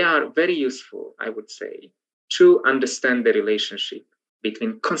they are very useful, I would say, to understand the relationship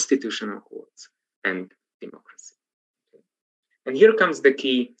between constitutional courts and democracy. Okay? And here comes the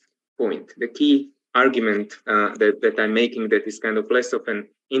key point, the key argument that I'm making, that is kind of less of an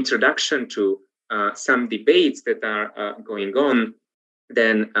introduction to some debates that are going on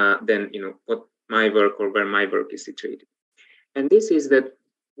than what my work or where my work is situated. And this is that,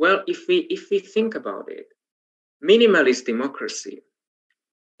 well, if we think about it, minimalist democracy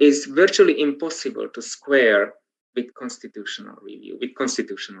is virtually impossible to square with constitutional review, with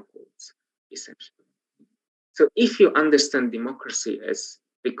constitutional courts, essentially. So if you understand democracy as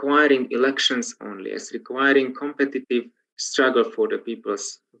requiring elections only, as requiring competitive struggle for the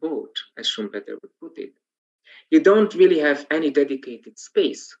people's vote, as Schumpeter would put it, you don't really have any dedicated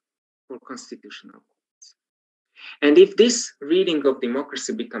space for constitutional courts. And if this reading of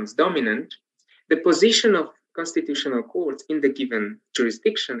democracy becomes dominant, the position of constitutional courts in the given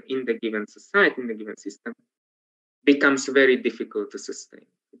jurisdiction, in the given society, in the given system, becomes very difficult to sustain.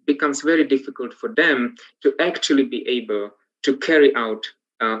 It becomes very difficult for them to actually be able to carry out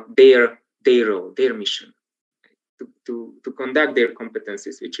their role, their mission, to conduct their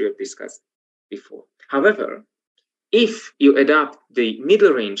competencies, which we have discussed before. However, if you adopt the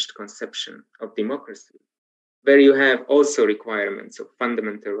middle-ranged conception of democracy, where you have also requirements of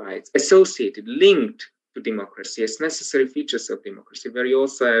fundamental rights associated, linked to democracy as necessary features of democracy, where you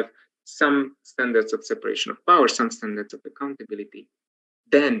also have some standards of separation of power, some standards of accountability,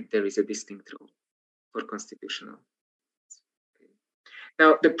 then there is a distinct role for constitutional. Okay.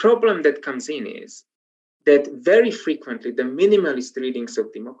 Now, the problem that comes in is that very frequently the minimalist readings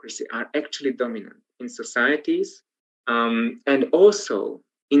of democracy are actually dominant in societies, and also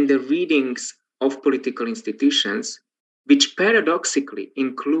in the readings of political institutions, which paradoxically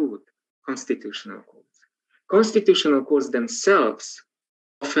include constitutional courts. Constitutional courts themselves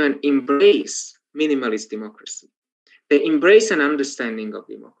often embrace minimalist democracy. They embrace an understanding of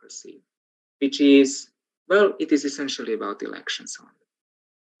democracy, which is, well, it is essentially about elections only.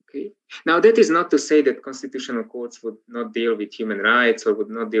 Okay. Now, that is not to say that constitutional courts would not deal with human rights or would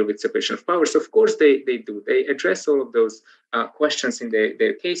not deal with separation of powers. Of course, they do. They address all of those questions in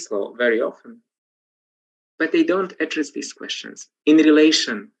their case law very often. But they don't address these questions in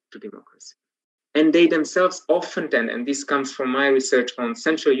relation to democracy. And they themselves often then, and this comes from my research on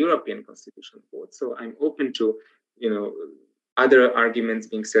Central European constitutional courts, so I'm open to, other arguments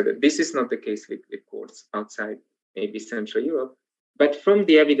being said that this is not the case with courts outside maybe Central Europe. But from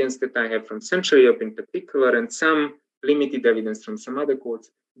the evidence that I have from Central Europe in particular, and some limited evidence from some other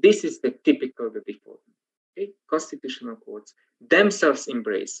courts, this is the default. Okay? Constitutional courts themselves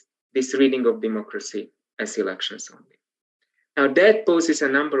embrace this reading of democracy as elections only. Now, that poses a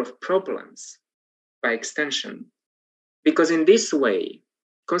number of problems by extension, because in this way,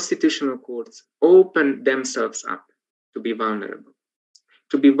 constitutional courts open themselves up to be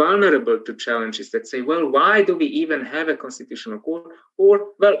vulnerable to challenges that say, well, why do we even have a constitutional court? Or,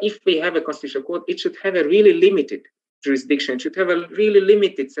 well, if we have a constitutional court, it should have a really limited jurisdiction, it should have a really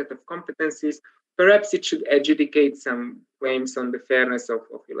limited set of competencies. Perhaps it should adjudicate some claims on the fairness of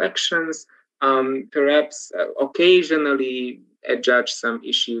elections, perhaps occasionally adjudge some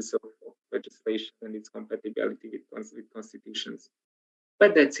issues of legislation and its compatibility with constitutions.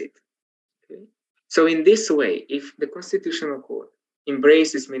 But that's it. Okay? So in this way, if the Constitutional Court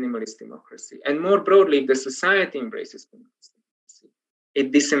embraces minimalist democracy, and more broadly, if the society embraces minimalist democracy,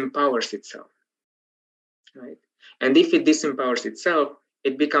 it disempowers itself, right? And if it disempowers itself,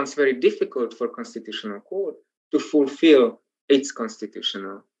 it becomes very difficult for Constitutional Court to fulfill its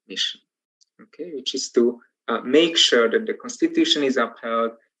constitutional mission, okay, which is to make sure that the Constitution is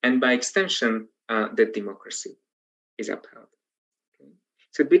upheld, and by extension, that democracy is upheld. Okay?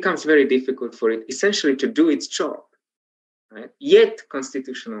 So it becomes very difficult for it essentially to do its job. Right? Yet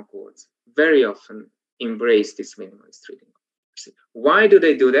constitutional courts very often embrace this minimalist reading. Why do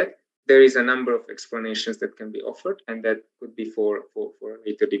they do that? There is a number of explanations that can be offered, and that could be for a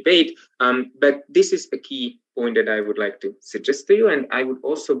later debate. But this is a key point that I would like to suggest to you, and I would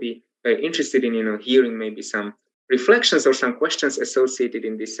also be very interested in hearing maybe some reflections or some questions associated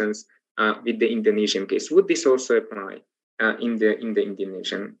in this sense with the Indonesian case. Would this also apply in the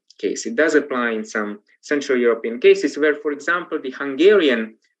Indonesian case? It does apply in some Central European cases where, for example, the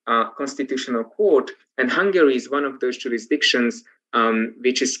Hungarian Constitutional Court, and Hungary is one of those jurisdictions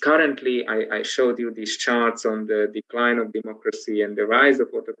which is currently, I showed you these charts on the decline of democracy and the rise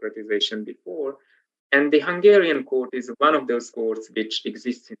of autocratization before, and the Hungarian court is one of those courts which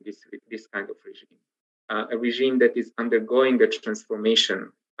exists in this kind of regime, a regime that is undergoing a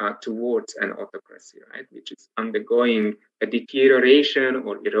transformation towards an autocracy, right, which is undergoing a deterioration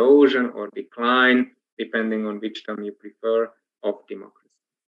or erosion or decline, depending on which term you prefer, of democracy.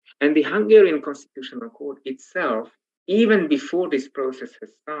 And the Hungarian Constitutional Court itself, even before this process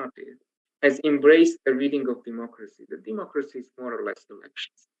has started, has embraced a reading of democracy. The democracy is more or less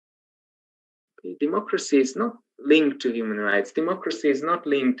elections. Okay? Democracy is not linked to human rights. Democracy is not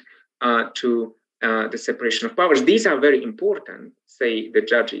linked to the separation of powers. These are very important, say the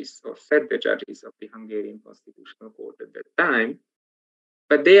judges, or said the judges of the Hungarian Constitutional Court at that time,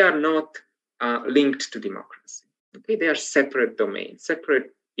 but they are not linked to democracy. Okay? They are separate domains,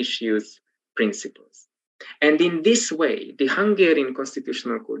 separate issues, principles. And in this way, the Hungarian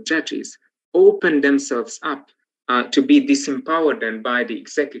Constitutional Court judges open themselves up to be disempowered then by the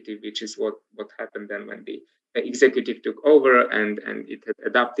executive, which is what happened then when the executive took over and it had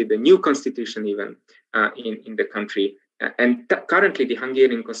adopted a new constitution even in the country. And currently the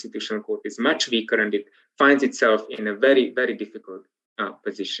Hungarian Constitutional Court is much weaker, and it finds itself in a very, very difficult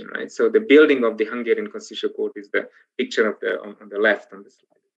position, right? So the building of the Hungarian Constitutional Court is the picture of on the left on the slide.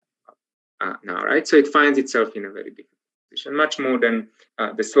 Now, right? So it finds itself in a very difficult position, much more than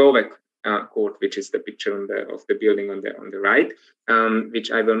the Slovak court, which is the picture of the building on the right, which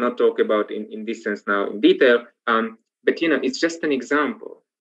I will not talk about in this sense now in detail. But it's just an example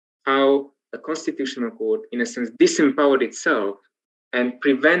how a constitutional court, in a sense, disempowered itself and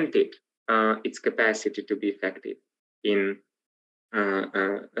prevented its capacity to be effective in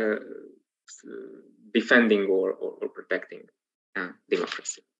defending or protecting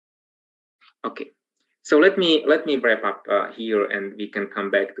democracy. Okay, so let me wrap up here, and we can come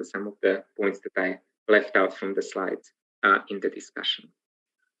back to some of the points that I left out from the slides in the discussion.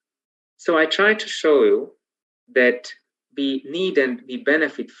 So I try to show you that we need and we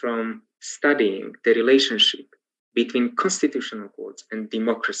benefit from studying the relationship between constitutional courts and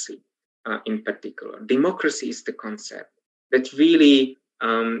democracy in particular. Democracy is the concept that really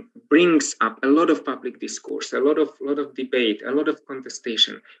brings up a lot of public discourse, a lot of debate, a lot of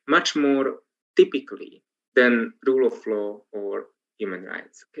contestation, much more typically than rule of law or human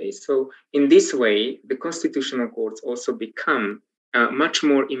rights. Okay, so in this way, the constitutional courts also become much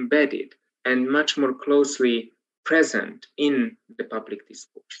more embedded and much more closely present in the public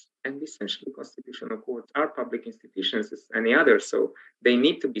discourse. And essentially, constitutional courts are public institutions as any other, so they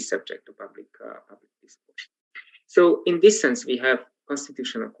need to be subject to public discourse. So in this sense, we have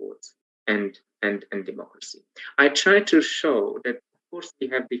constitutional courts and democracy. I try to show that, of course, we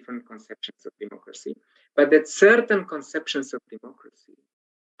have different conceptions of democracy, but that certain conceptions of democracy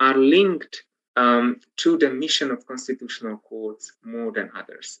are linked to the mission of constitutional courts more than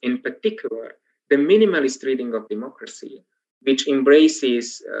others. In particular, the minimalist reading of democracy, which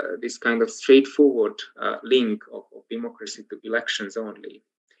embraces this kind of straightforward link of democracy to elections only,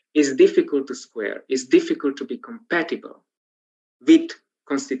 is difficult to square, is difficult to be compatible with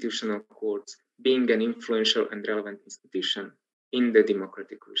constitutional courts being an influential and relevant institution in the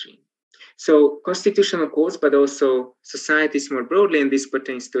democratic regime. So constitutional courts, but also societies more broadly, and this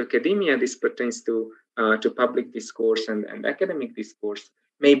pertains to academia, this pertains to public discourse and academic discourse,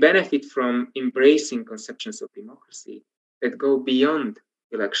 may benefit from embracing conceptions of democracy that go beyond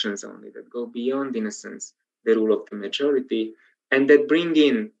elections only, that go beyond, in a sense, the rule of the majority, and that bring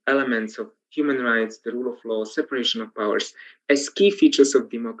in elements of human rights, the rule of law, separation of powers as key features of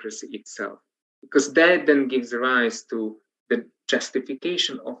democracy itself, because that then gives rise to the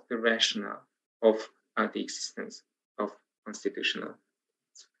justification of the rationale of the existence of constitutional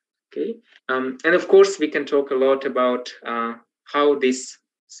courts. Okay, and of course we can talk a lot about how this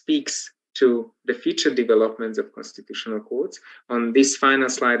speaks to the future developments of constitutional courts. On this final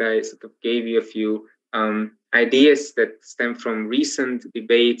slide, I sort of gave you a few ideas that stem from recent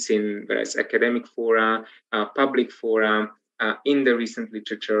debates in various academic fora, public fora, in the recent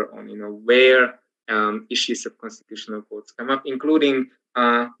literature on where issues of constitutional courts come up, including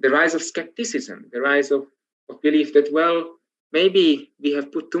the rise of skepticism, the rise of belief that, well, maybe we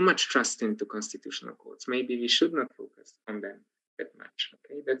have put too much trust into constitutional courts. Maybe we should not focus on them that much.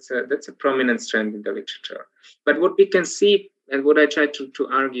 Okay, that's a prominent trend in the literature. But what we can see, and what I try to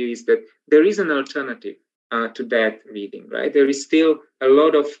argue, is that there is an alternative to that reading, right? There is still a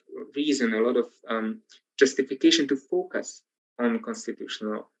lot of reason, a lot of justification to focus on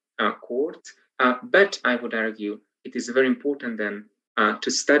constitutional courts. But I would argue it is very important then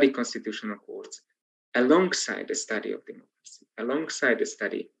to study constitutional courts alongside the study of democracy, alongside the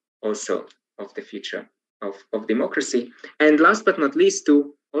study also of the future of democracy. And last but not least,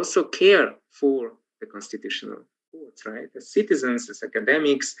 to also care for the constitutional courts, right? As citizens, as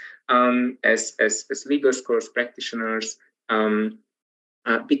academics, as legal scholars, practitioners,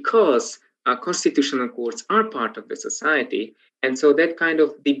 because constitutional courts are part of the society. And so that kind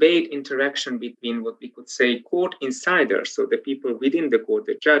of debate interaction between what we could say court insiders, so the people within the court,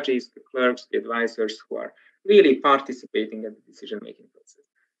 the judges, the clerks, the advisors who are really participating in the decision-making process,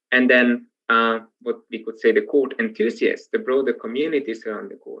 and then what we could say the court enthusiasts, the broader communities around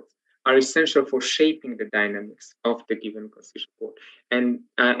the courts, are essential for shaping the dynamics of the given constitutional court. And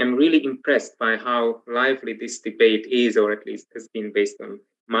I'm really impressed by how lively this debate is, or at least has been based on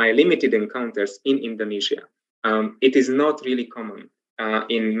my limited encounters in Indonesia. It is not really common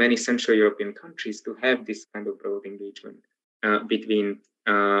in many Central European countries to have this kind of broad engagement between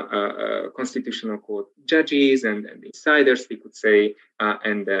constitutional court judges and insiders, we could say,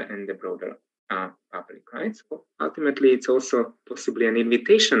 and the broader public, right? So ultimately, it's also possibly an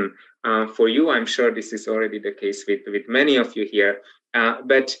invitation for you. I'm sure this is already the case with many of you here,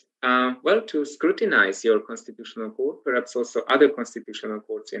 but well, to scrutinize your constitutional court, perhaps also other constitutional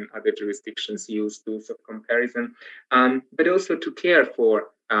courts in other jurisdictions, use tools of comparison, but also to care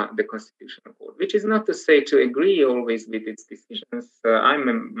for the constitutional court, which is not to say to agree always with its decisions.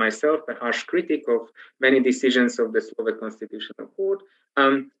 I'm myself a harsh critic of many decisions of the Slovak Constitutional Court,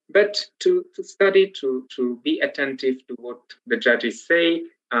 but to study, to be attentive to what the judges say,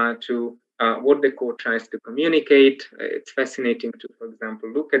 to what the court tries to communicate. It's fascinating to, for example,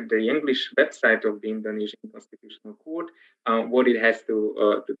 look at the English website of the Indonesian Constitutional Court, what it has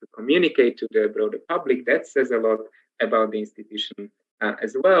to communicate to the broader public. That says a lot about the institution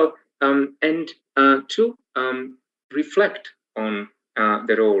as well, and to reflect on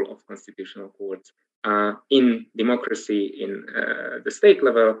the role of constitutional courts in democracy in the state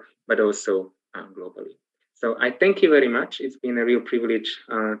level, but also globally. So I thank you very much. It's been a real privilege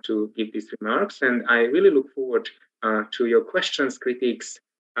to give these remarks, and I really look forward to your questions, critiques,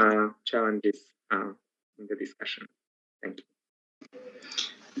 challenges in the discussion. Thank you.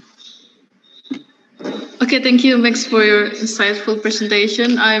 Okay, thank you, Max, for your insightful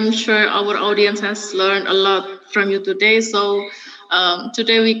presentation. I'm sure our audience has learned a lot from you today. So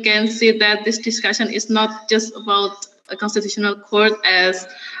today we can see that this discussion is not just about a constitutional court as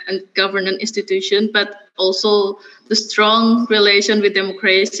a governance institution, but also the strong relation with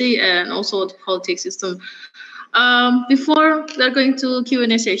democracy and also the politics system. Before we're going to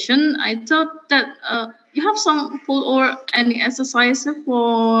Q&A session, I thought that you have some poll or any exercise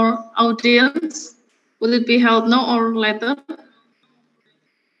for audience. Will it be held now or later?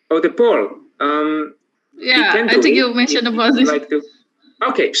 Oh, the poll. Yeah, I think you mentioned about this. Like to...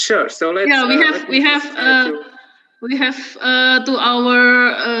 Okay, sure. So let's. Yeah, we have 2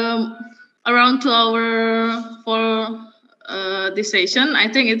 hours, around 2 hours for this session. I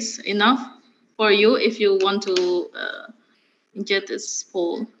think it's enough for you if you want to inject this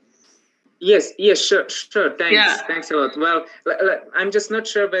poll. Yes, sure. Thanks a lot. Well, I'm just not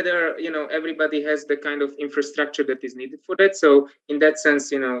sure whether, everybody has the kind of infrastructure that is needed for that. So in that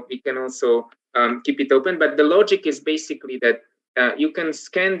sense, we can also keep it open. But the logic is basically that you can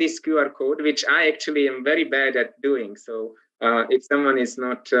scan this QR code, which I actually am very bad at doing. So if someone is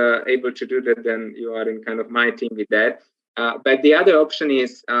not able to do that, then you are in kind of my team with that. But the other option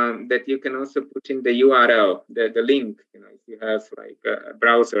is that you can also put in the URL, the link, if you have like a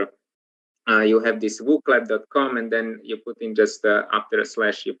browser. You have this wooclub.com, and then you put in just after a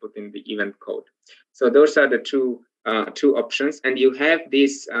slash, you put in the event code. So those are the two options, and you have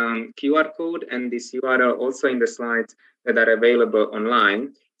this QR code and this URL also in the slides that are available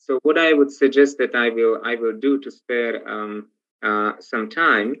online. So what I would suggest that I will do to spare some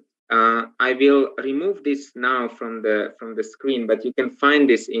time, I will remove this now from the screen, but you can find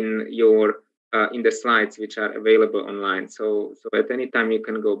this in your in the slides which are available online. So at any time you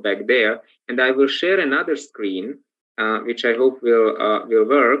can go back there, and I will share another screen, which I hope will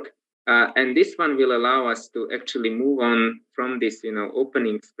work. And this one will allow us to actually move on from this,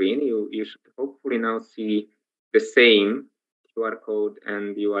 opening screen. You should hopefully now see the same QR code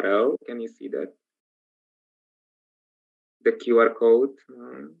and URL. Can you see that? The QR code,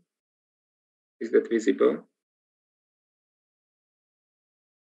 is that visible?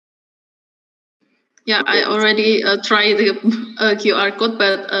 Yeah, okay. I already tried the QR code,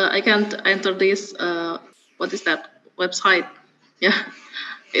 but I can't enter this. What is that website? Yeah,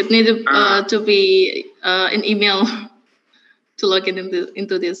 it needed to be an email to log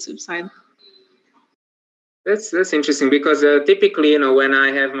into this website. That's interesting, because typically, when I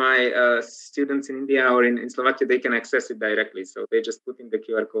have my students in India or in Slovakia, they can access it directly. So they just put in the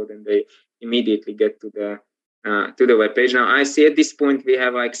QR code and they immediately get to the web page. Now I see at this point we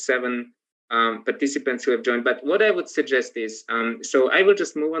have like 7 participants who have joined. But what I would suggest is, so I will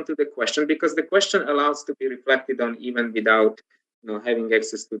just move on to the question, because the question allows to be reflected on even without having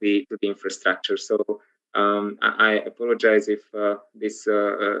access to the infrastructure. So I apologize if this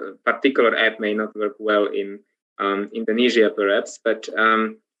particular app may not work well in Indonesia, perhaps. But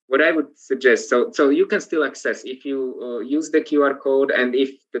what I would suggest, so you can still access if you use the QR code, and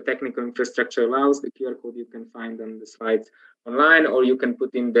if the technical infrastructure allows, the QR code you can find on the slides online, or you can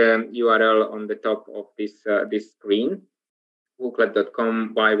put in the URL on the top of this screen,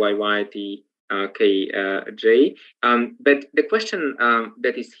 wooclub.com YYYTKJ. But the question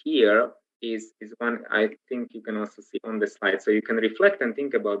that is here is one I think you can also see on the slide. So you can reflect and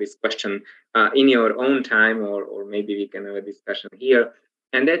think about this question in your own time, or maybe we can have a discussion here.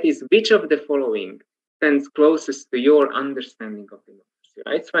 And that is, which of the following stands closest to your understanding of democracy,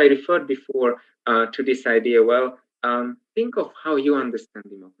 right? So I referred before to this idea. Well, think of how you understand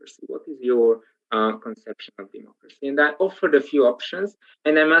democracy. What is your conception of democracy? And I offered a few options,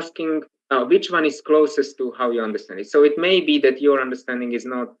 and I'm asking which one is closest to how you understand it. So it may be that your understanding is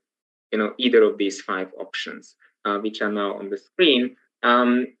not, either of these 5 options, which are now on the screen.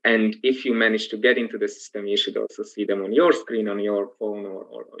 And if you manage to get into the system, you should also see them on your screen, on your phone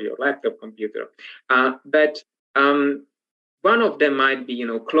or your laptop computer. But one of them might be,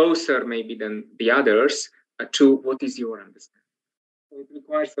 closer maybe than the others to what is your understanding. So it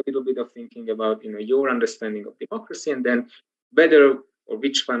requires a little bit of thinking about, your understanding of democracy, and then whether or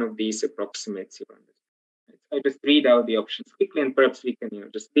which one of these approximates your understanding. I just read out the options quickly, and perhaps we can,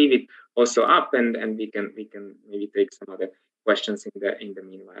 just leave it also up, and we can maybe take some other questions in the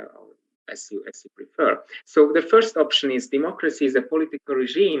meanwhile, as you prefer. So the first option is, democracy is a political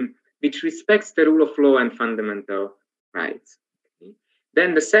regime which respects the rule of law and fundamental rights. Okay?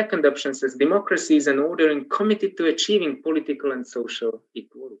 Then the second option says democracy is an order committed to achieving political and social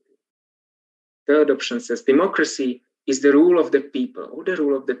equality. Third option says democracy is the rule of the people or the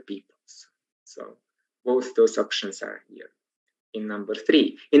rule of the peoples. So both those options are here in number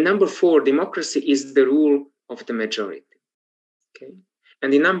 3. In number 4, democracy is the rule of the majority. Okay.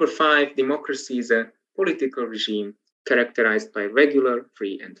 And in number 5, democracy is a political regime characterized by regular,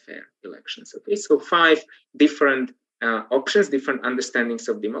 free, and fair elections. Okay, so 5 different options, different understandings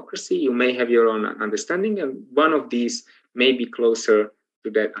of democracy. You may have your own understanding, and one of these may be closer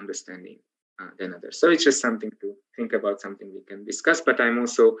to that understanding than others. So it's just something to think about, something we can discuss. But I'm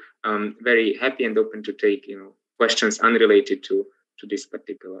also very happy and open to take questions unrelated to this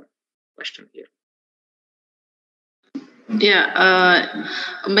particular question here. Yeah,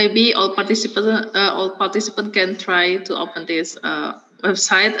 maybe all participants can try to open this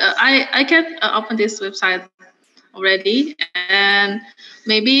website. I can open this website already, and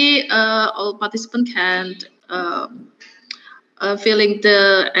maybe all participants can fill in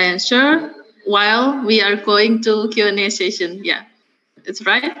the answer while we are going to Q&A session. Yeah, it's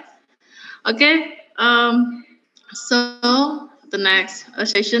right. Okay. So the next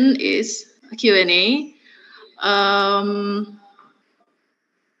session is Q&A.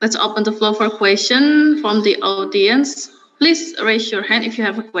 Let's open the floor for question from the audience. Please raise your hand if you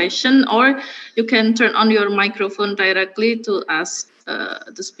have a question, or you can turn on your microphone directly to ask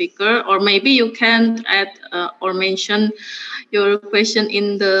the speaker, or maybe you can add or mention your question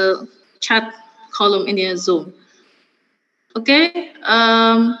in the chat column in your Zoom. Okay.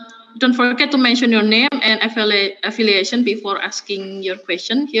 Don't forget to mention your name and affiliation before asking your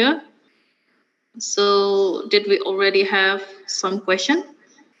question here. So, did we already have some question?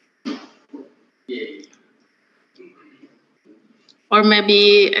 Or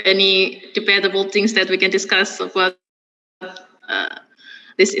maybe any debatable things that we can discuss about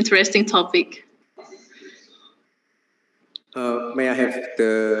this interesting topic? May I have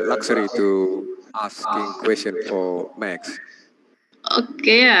the luxury to asking question for Max?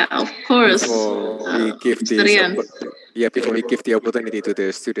 Okay, yeah, of course. Before we give the opportunity to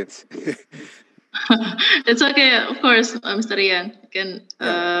the students. It's okay, of course, Mr. Rian. You can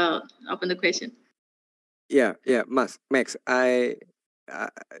open the question. Yeah, Max. I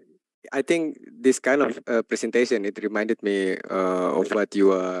think this kind of presentation, it reminded me of what you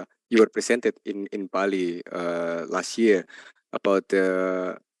were presented in Bali last year about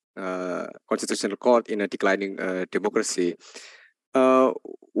the constitutional court in a declining democracy.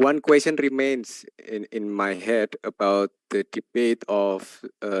 One question remains in my head about the debate of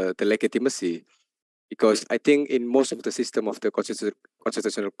the legitimacy, because I think in most of the system of the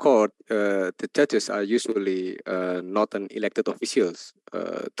constitutional court, the judges are usually not an elected officials.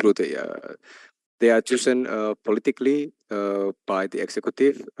 They are chosen politically by the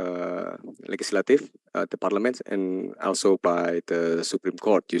executive, legislative, the parliament, and also by the Supreme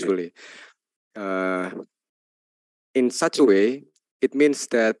Court usually. In such a way, it means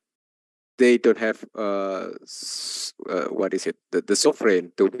that they don't have the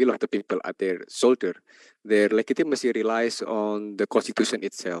sovereign, the will of the people at their shoulder. Their legitimacy relies on the constitution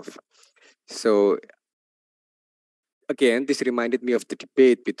itself. So again, this reminded me of the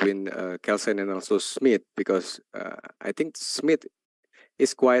debate between Kelsen and also Smith, because I think Smith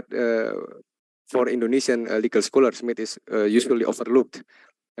is quite, for Indonesian legal scholars, Smith is usually overlooked.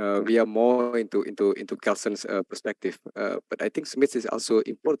 We are more into Kelsen's perspective, but I think Smith is also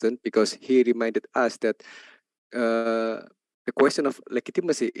important because he reminded us that the question of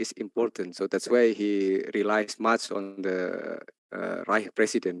legitimacy is important. So that's why he relies much on the Reich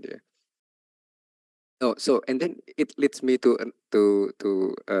president. Yeah. Oh, so and then it leads me to the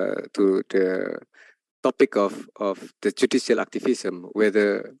topic of the judicial activism,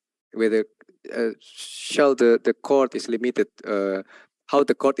 whether shall the court is limited. How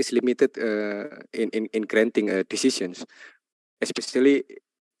the court is limited in granting decisions, especially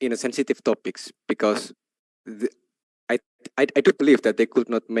in a sensitive topics, because I do believe that they could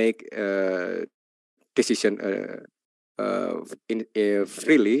not make decision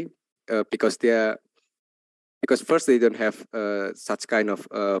freely because first they don't have such kind of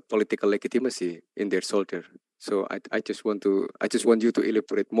political legitimacy in their shoulder. So I just want you to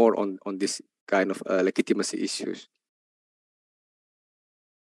elaborate more on this kind of legitimacy issues.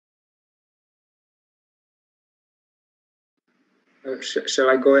 Shall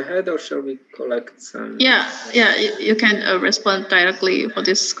I go ahead, or shall we collect some? Yeah, you can respond directly for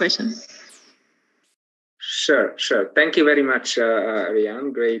this question. Sure. Thank you very much,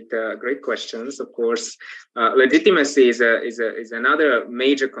 Rian. Great questions. Of course, legitimacy is another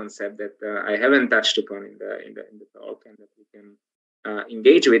major concept that I haven't touched upon in the talk, and that we can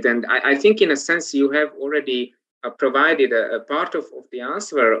engage with. And I think in a sense you have already provided a part of the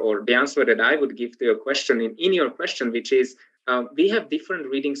answer, or the answer that I would give to your question in your question, which is we have different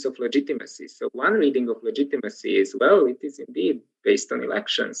readings of legitimacy. So one reading of legitimacy is, well, it is indeed based on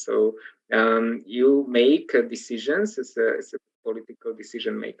elections. So you make decisions as a political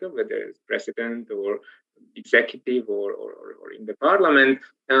decision maker, whether it's president or executive or in the parliament,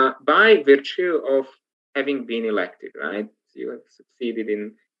 by virtue of having been elected, right? So you have succeeded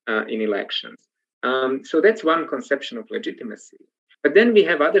in elections. So that's one conception of legitimacy. But then we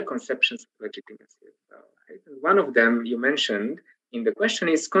have other conceptions of legitimacy as well. Right? And one of them you mentioned in the question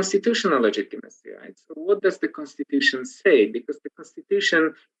is constitutional legitimacy, right? So what does the Constitution say? Because the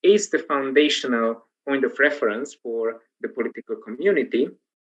Constitution is the foundational point of reference for the political community,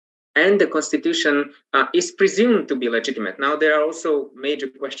 and the Constitution is presumed to be legitimate. Now, there are also major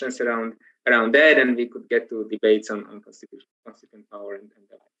questions around that, and we could get to debates on constituent power and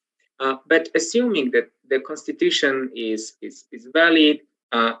that. But assuming that the Constitution is valid,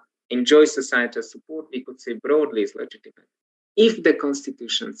 enjoys societal support, we could say broadly is legitimate. If the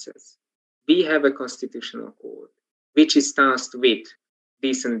Constitution says we have a constitutional court which is tasked with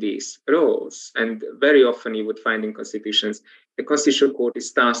these and these roles, and very often you would find in constitutions the constitutional court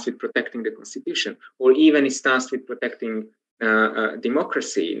is tasked with protecting the constitution, or even is tasked with protecting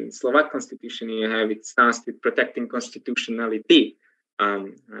democracy. In Slovak constitution, you have it's tasked with protecting constitutionality,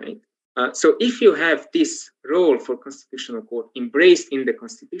 right? So if you have this role for constitutional court embraced in the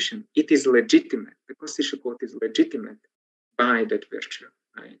constitution, it is legitimate. The constitutional court is legitimate by that virtue,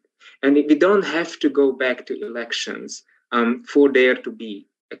 right? And we don't have to go back to elections for there to be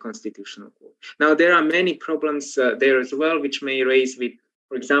a constitutional court. Now, there are many problems there as well, which may raise with,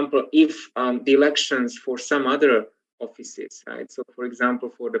 for example, if the elections for some other offices, right? So, for example,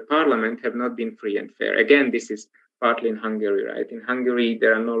 for the parliament have not been free and fair. Again, this is partly in Hungary, right? In Hungary,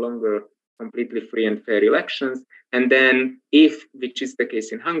 there are no longer completely free and fair elections. And then if, which is the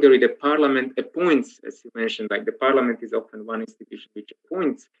case in Hungary, the parliament appoints, as you mentioned, like the parliament is often one institution which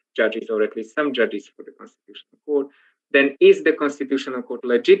appoints judges, or at least some judges, for the constitutional court, then is the constitutional court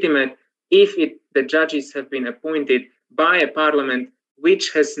legitimate if the judges have been appointed by a parliament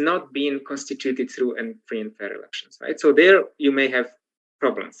which has not been constituted through free and fair elections, right? So there you may have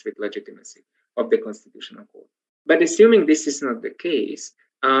problems with legitimacy of the constitutional court. But assuming this is not the case,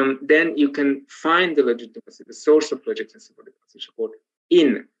 then you can find the legitimacy, the source of legitimacy for the constitutional court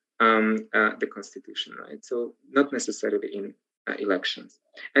in the constitution, right? So not necessarily in elections.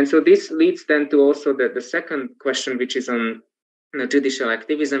 And so this leads then to also the second question, which is on judicial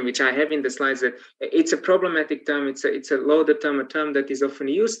activism, which I have in the slides. That it's a problematic term. It's a loaded term, a term that is often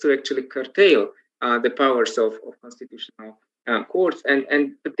used to actually curtail the powers of constitutional courts,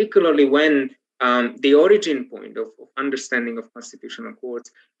 and particularly when the origin point of understanding of constitutional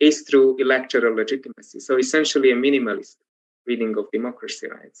courts is through electoral legitimacy. So essentially a minimalist reading of democracy,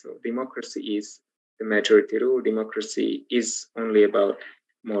 right? So democracy is the majority rule. Democracy is only about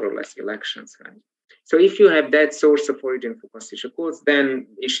more or less elections, right? So if you have that source of origin for constitutional courts, then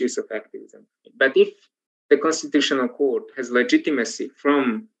issues of activism. But if the constitutional court has legitimacy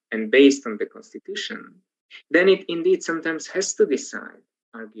from and based on the constitution, then it indeed sometimes has to decide,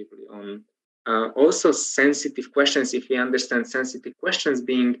 arguably, on also sensitive questions, if we understand sensitive questions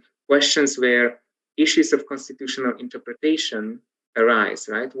being questions where issues of constitutional interpretation arise,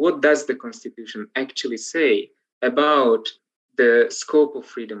 right? What does the Constitution actually say about the scope of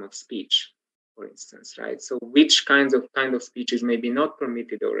freedom of speech, for instance, right? So which kind of speech is maybe not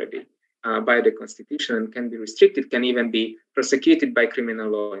permitted already by the Constitution and can be restricted, can even be prosecuted by criminal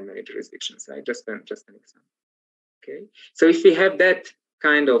law in many jurisdictions, right? Just an example. Okay, so if we have that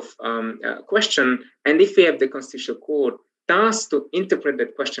kind of question, and if we have the Constitutional Court tasked to interpret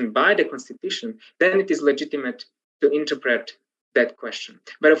that question by the Constitution, then it is legitimate to interpret that question.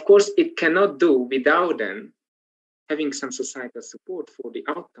 But of course, it cannot do without then having some societal support for the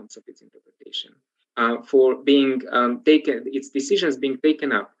outcomes of its interpretation, for being taken, its decisions being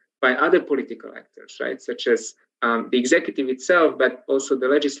taken up by other political actors, right, such as the executive itself, but also the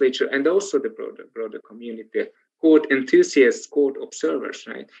legislature and also the broader community, court enthusiasts, court observers,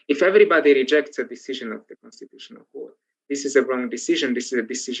 right? If everybody rejects a decision of the Constitutional Court, this is a wrong decision, this is a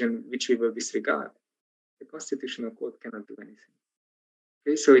decision which we will disregard. The Constitutional Court cannot do anything.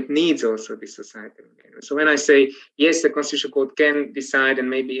 Okay, so it needs also this societal engagement. So when I say, yes, the Constitutional Court can decide and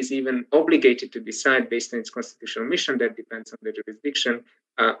maybe is even obligated to decide based on its constitutional mission, that depends on the jurisdiction,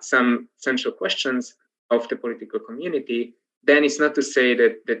 some central questions of the political community, then it's not to say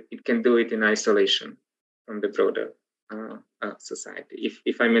that it can do it in isolation from the broader society,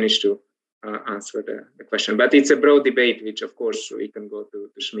 if I manage to answer the question. But it's a broad debate, which of course we can go to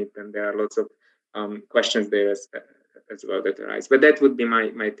Schmidt, and there are lots of questions there as well that arise. But that would be my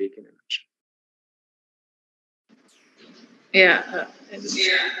take in a nutshell. Yeah,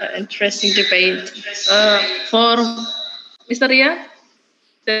 interesting debate. For Mr. Ria,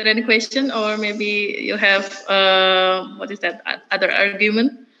 is there any question, or maybe you have what is that other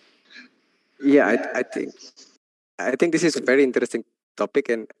argument? Yeah, I think this is a very interesting topic,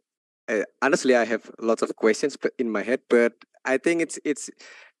 and honestly, I have lots of questions in my head, but I think it's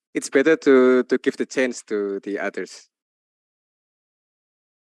better to give the chance to the others.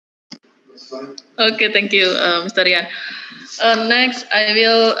 Okay, thank you, Mr. Ria. Next, I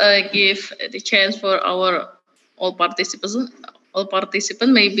will give the chance for our all participants.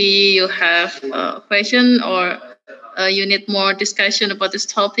 Maybe you have a question, or you need more discussion about this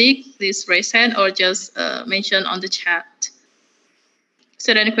topic. Please raise hand or just mention on the chat. Is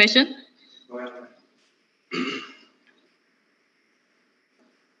there any question?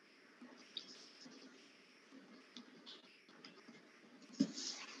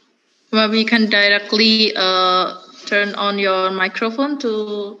 Maybe you can directly turn on your microphone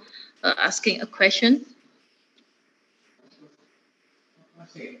to asking a question.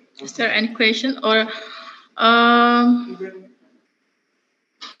 Is there any question, or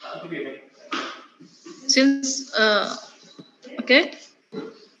since okay?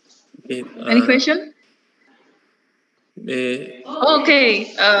 Any question?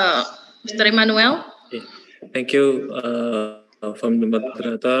 Okay, Mr. Emmanuel. Thank you from the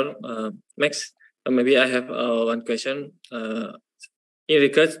moderator. Max, maybe I have one question. In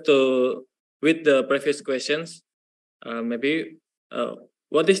regards to with the previous questions, maybe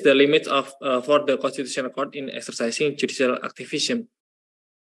what is the limit of for the Constitutional Court in exercising judicial activism?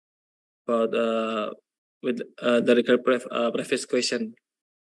 But with the previous question.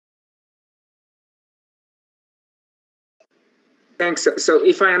 Thanks. So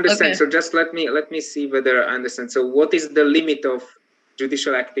if I understand, okay. So just let me see whether I understand. So what is the limit of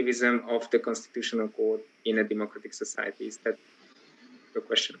judicial activism of the Constitutional Court in a democratic society? Is that the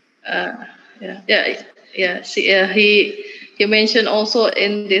question? Yeah. He mentioned also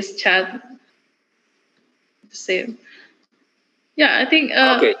in this chat the same. Yeah, I think.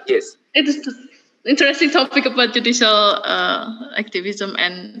 Okay. Yes. It is an interesting topic about judicial activism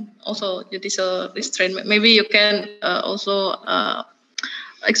and also judicial restraint. Maybe you can also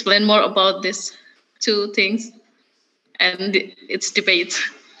explain more about these two things and its debate.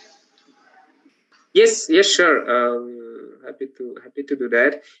 Yes, sure. Happy to do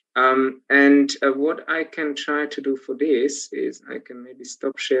that. And what I can try to do for this is I can maybe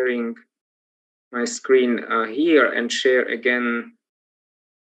stop sharing my screen here and share again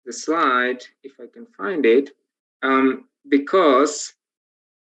the slide if I can find it, because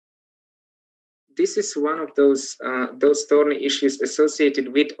this is one of those thorny issues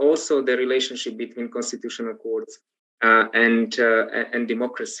associated with also the relationship between constitutional courts and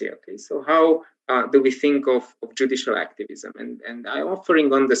democracy. Okay, so how do we think of judicial activism? And I'm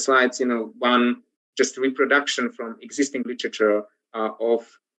offering on the slides, one just reproduction from existing literature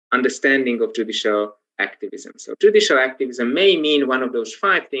of understanding of judicial activism. So judicial activism may mean one of those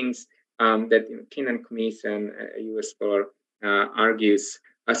 5 things that Keenan Kmeeth, and a US scholar, argues: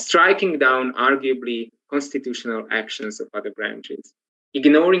 striking down arguably constitutional actions of other branches,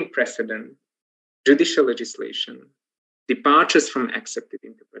 ignoring precedent, judicial legislation, departures from accepted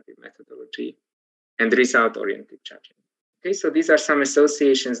interpretive methodology, and result-oriented judging. Okay, so these are some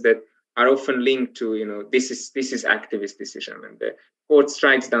associations that are often linked to, this is activist decision, and the court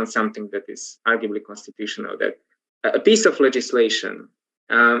strikes down something that is arguably constitutional, that a piece of legislation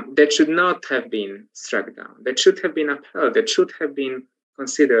that should not have been struck down, that should have been upheld, that should have been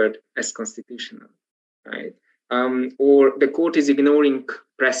considered as constitutional, right? Or the court is ignoring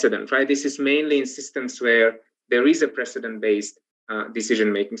precedent, right? This is mainly in systems where there is a precedent-based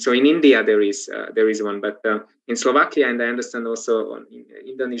decision making. So in India there is one, but in Slovakia, and I understand also in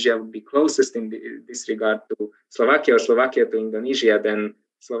Indonesia would be closest in this regard to Slovakia, or Slovakia to Indonesia, then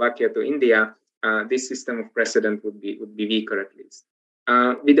Slovakia to India. This system of precedent would be weaker, at least.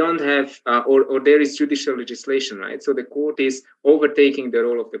 We don't have, or there is judicial legislation, right? So the court is overtaking the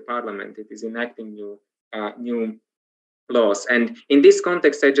role of the parliament. It is enacting new laws. And in this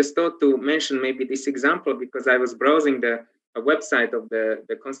context, I just thought to mention maybe this example, because I was browsing the website of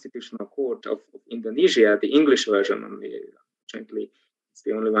the Constitutional Court of Indonesia, the English version only. Unfortunately, it's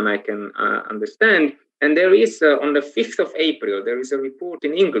the only one I can understand. And there is, on the 5th of April, there is a report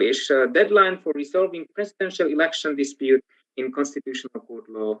in English, deadline for resolving presidential election dispute in Constitutional Court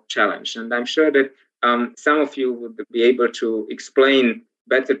law challenge. And I'm sure that some of you would be able to explain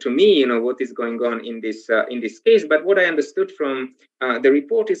better to me, what is going on in this case. But what I understood from the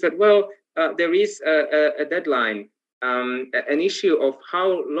report is that, well, there is a deadline, an issue of how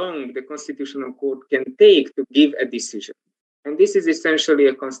long the Constitutional Court can take to give a decision. And this is essentially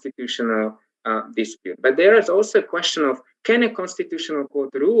a constitutional dispute. But there is also a question of, can a Constitutional Court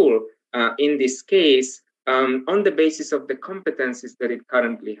rule in this case on the basis of the competencies that it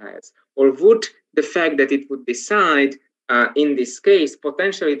currently has? Or would the fact that it would decide in this case,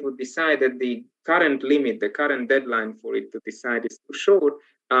 potentially it would decide that the current limit, the current deadline for it to decide is too short,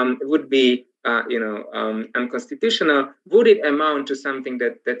 would be unconstitutional? Would it amount to something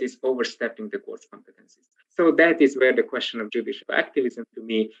that is overstepping the court's competencies? So that is where the question of judicial activism, to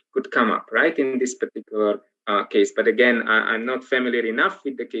me, could come up, right, in this particular case. But again, I'm not familiar enough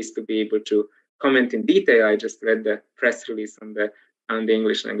with the case to be able to comment in detail. I just read the press release on the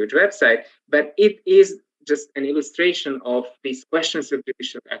English language website, but it is just an illustration of these questions of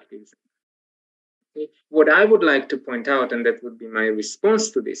judicial activism. Okay. What I would like to point out, and that would be my response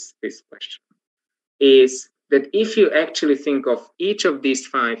to this question, is that if you actually think of each of these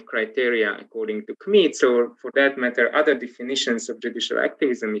 5 criteria according to Kmitz, or for that matter, other definitions of judicial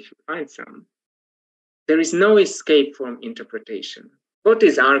activism, if you find some, there is no escape from interpretation. What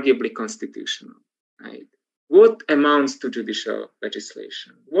is arguably constitutional, right? What amounts to judicial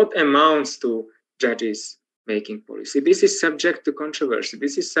legislation? What amounts to judges making policy? This is subject to controversy.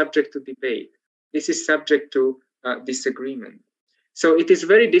 This is subject to debate. This is subject to disagreement. So it is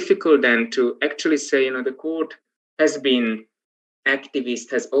very difficult then to actually say, the court has been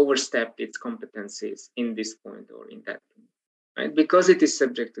activist, has overstepped its competencies in this point or in that point, right? Because it is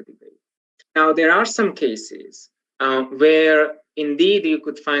subject to debate. Now, there are some cases where indeed you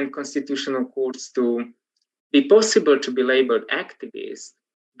could find constitutional courts to be possible to be labeled activist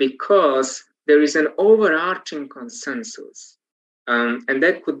because there is an overarching consensus. And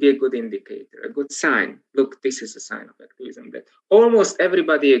that could be a good indicator, a good sign. Look, this is a sign of activism, that almost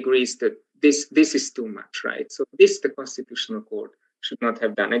everybody agrees that this is too much, right? So this the Constitutional Court should not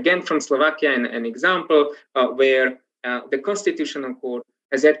have done. Again, from Slovakia, an example where the Constitutional Court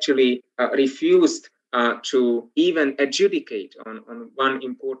has actually refused to even adjudicate on one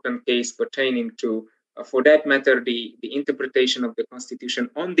important case pertaining to, for that matter, the interpretation of the Constitution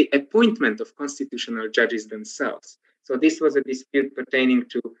on the appointment of constitutional judges themselves. So this was a dispute pertaining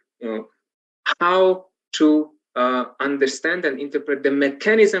to how to understand and interpret the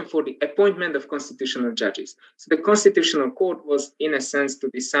mechanism for the appointment of constitutional judges. So the Constitutional Court was, in a sense, to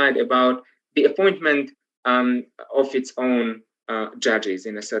decide about the appointment of its own judges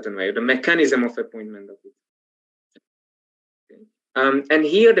in a certain way, the mechanism of appointment of it. And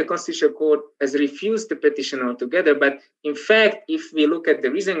here the Constitutional Court has refused the petition altogether. But in fact, if we look at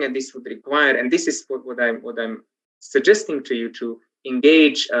the reasoning, and this would require, and this is what I'm suggesting to you, to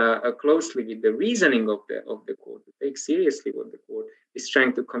engage closely with the reasoning of the court, to take seriously what the court is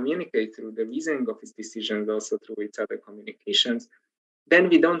trying to communicate through the reasoning of its decisions, also through its other communications, then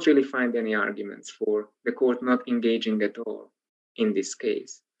we don't really find any arguments for the court not engaging at all in this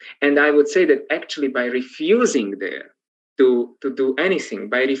case. And I would say that actually by refusing there to do anything,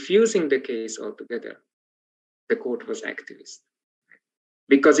 by refusing the case altogether, the court was activist.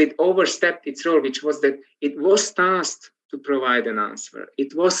 Because it overstepped its role, which was that it was tasked to provide an answer.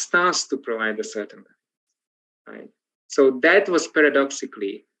 It was tasked to provide a certain guidance, right? So that was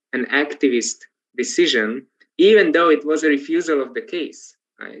paradoxically an activist decision, even though it was a refusal of the case,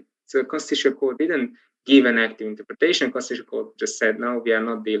 right? So the Constitutional Court didn't give an active interpretation. The Constitutional Court just said, no, we are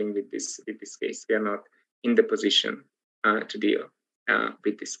not dealing with this case. We are not in the position to deal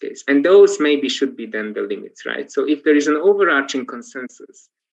with this case. And those maybe should be then the limits, right? So if there is an overarching consensus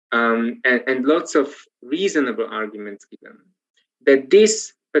and lots of reasonable arguments given that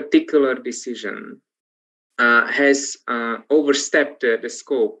this particular decision has overstepped the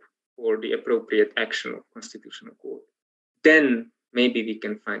scope for the appropriate action of Constitutional Court, then maybe we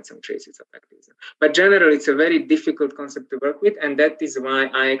can find some traces of activism. But generally, it's a very difficult concept to work with, and that is why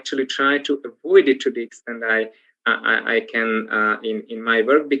I actually try to avoid it to the extent I can in my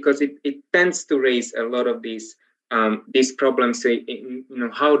work, because it tends to raise a lot of these problems.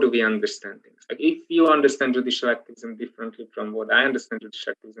 How do we understand things? Like if you understand judicial activism differently from what I understand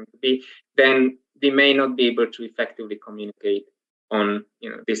judicial activism to be, then we may not be able to effectively communicate on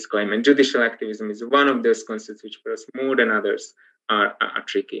this claim. And judicial activism is one of those concepts which, perhaps more than others, are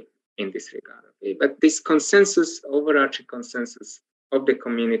tricky in this regard. Okay? But this consensus, overarching consensus of the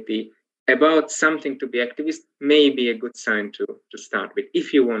community about something to be activist may be a good sign to start with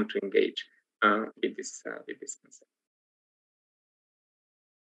if you want to engage with this concept.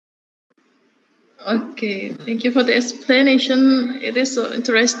 Okay, thank you for the explanation. It is so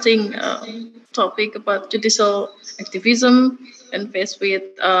interesting topic about judicial activism and faced with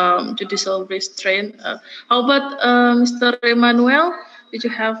judicial restraint. How about Mr. Emmanuel? Did you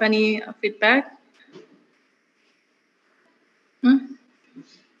have any feedback?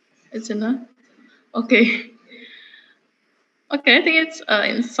 It's enough. Okay. Okay, I think it's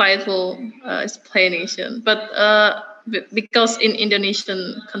insightful explanation. But because in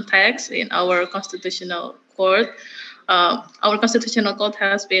Indonesian context, in our constitutional court,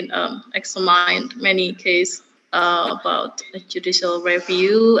 has been examined many cases about judicial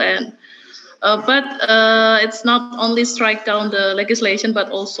review, and but it's not only strike down the legislation,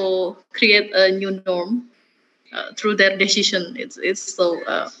 but also create a new norm through their decision. It's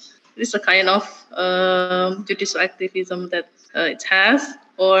a kind of judicial activism that it has,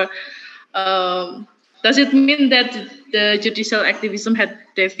 or does it mean that the judicial activism had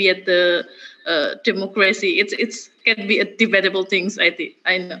deviated the democracy? It's can be a debatable things. I think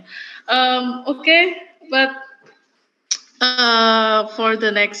I know. Okay, but for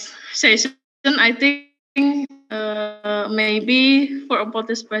the next session, I think maybe for all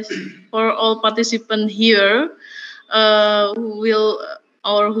participants here who will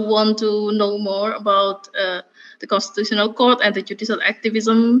or who want to know more about the constitutional court and the judicial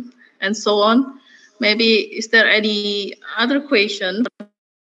activism and so on. Maybe is there any other question?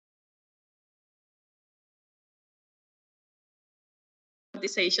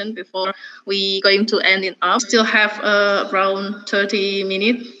 This session before we going to end it up. Still have around 30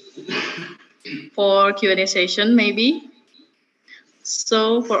 minutes for Q&A session maybe.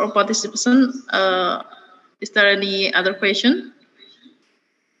 So for all participants, is there any other question?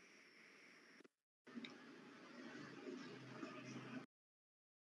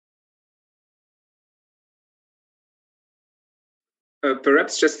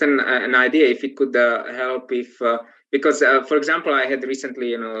 Perhaps just an idea, if it could help, if because for example, I had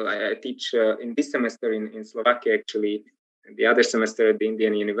recently, I teach in this semester in Slovakia actually, the other semester at the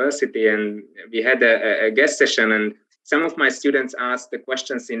Indian University, and we had a guest session, and some of my students asked the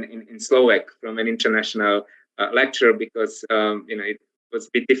questions in Slovak from an international lecturer because it was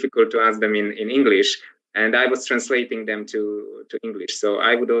a bit difficult to ask them in English, and I was translating them to English. So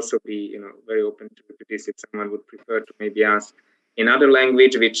I would also be very open to this if someone would prefer to maybe ask in other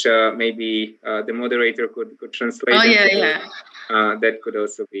language, which maybe the moderator could translate. Oh yeah. That could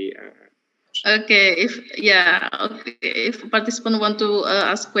also be. Okay, if participant want to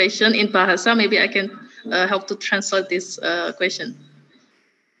ask question in Bahasa, maybe I can help to translate this question.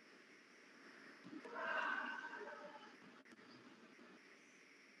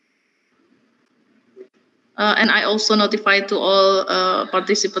 And I also notify to all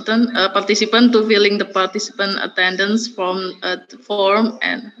participant to filling the participant attendance from the form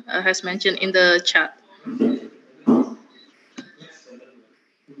and has mentioned in the chat.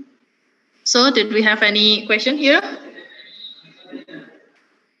 So did we have any question here?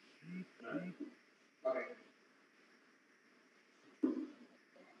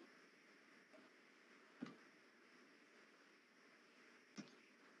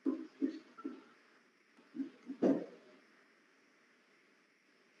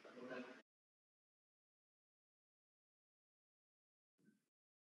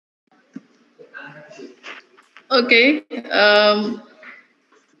 Okay,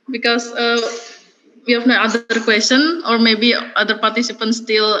 because we have no other question, or maybe other participants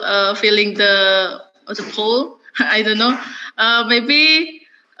still filling the poll. I don't know. Maybe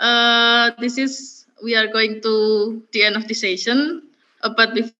we are going to the end of the session.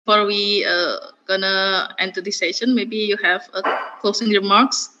 But before we gonna end the session, maybe you have closing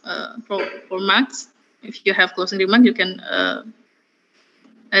remarks for Max. If you have closing remarks, you can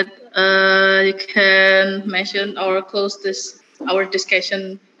mention or close our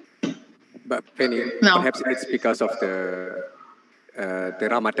discussion. But Fenny, perhaps it's because of the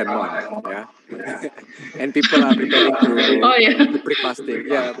Ramadan month, yeah, and people are preparing to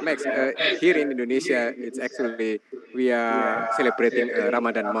pre-fasting. Yeah, Max, here in Indonesia, it's actually we are celebrating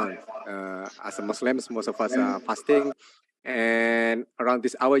Ramadan month. As a Muslims, most of us are fasting, and around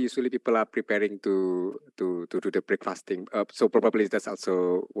this hour, usually people are preparing to do the breakfasting. So probably that's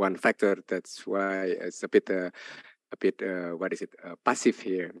also one factor. That's why it's a bit passive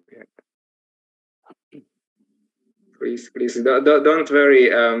here. Yeah. Please, don't worry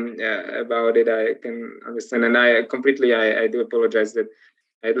about it. I can understand, and I do apologize that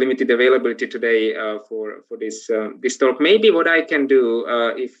I had limited availability today for this talk. Maybe what I can do,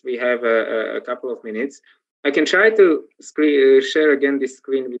 if we have a couple of minutes, I can try to share again this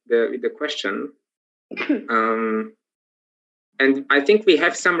screen with the question. And I think we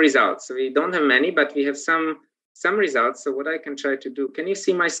have some results. So we don't have many, but we have some results. So what I can try to do, can you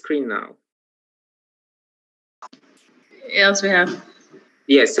see my screen now? Yes, we have.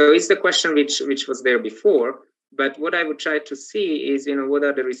 Yes, so it's the question which was there before, but what I would try to see is, what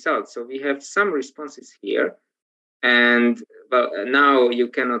are the results? So we have some responses here, and well, now you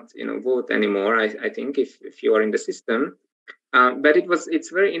cannot, vote anymore, I think, if you are in the system. But it's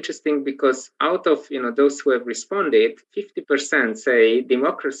very interesting because out of, those who have responded, 50% say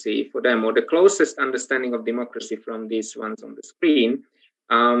democracy for them, or the closest understanding of democracy from these ones on the screen,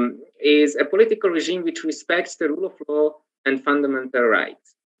 is a political regime which respects the rule of law and fundamental rights.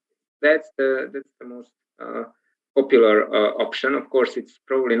 That's the most popular option. Of course, it's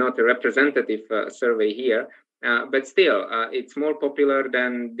probably not a representative survey here, but still, it's more popular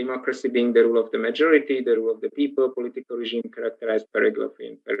than democracy being the rule of the majority, the rule of the people, political regime characterized by regular free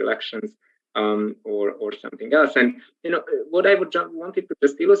and fair elections, or something else. And what I wanted to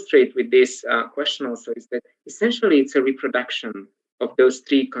just illustrate with this question also is that essentially it's a reproduction of those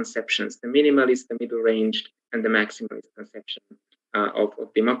three conceptions: the minimalist, the middle ranged, and the maximalist conception of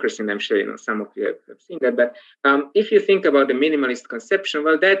democracy. And I'm sure some of you have seen that. But if you think about the minimalist conception,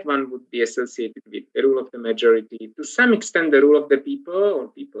 well, that one would be associated with the rule of the majority, to some extent the rule of the people or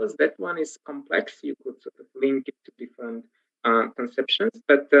peoples. That one is complex. You could sort of link it to different conceptions,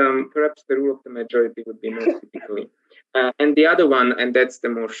 but perhaps the rule of the majority would be more typically. And the other one, and that's the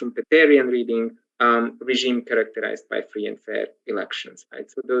more Schumpeterian reading, regime characterized by free and fair elections, right?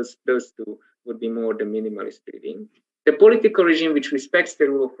 So those two would be more the minimalist reading. The political regime which respects the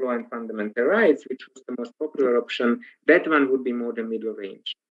rule of law and fundamental rights, which was the most popular option, that one would be more the middle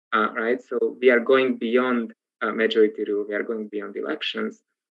range, right? So we are going beyond majority rule, we are going beyond elections.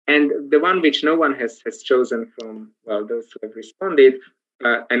 And the one which no one has chosen from, well, those who have responded,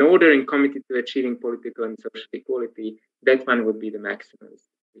 an ordering committee to achieving political and social equality, that one would be the maximalist.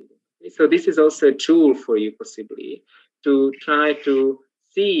 So this is also a tool for you possibly to try to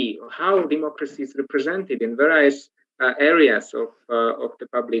see how democracy is represented in various areas of the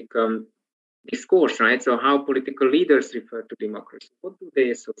public discourse, right? So how political leaders refer to democracy, what do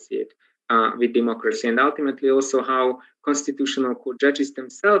they associate with democracy, and ultimately also how constitutional court judges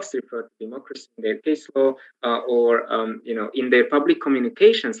themselves refer to democracy in their case law or in their public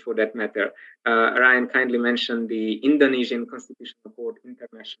communications, for that matter. Ryan kindly mentioned the Indonesian Constitutional Court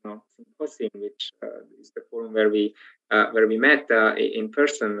International Symposium, which is the forum where we met in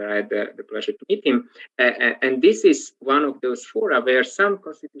person, where I had the pleasure to meet him. And this is one of those fora where some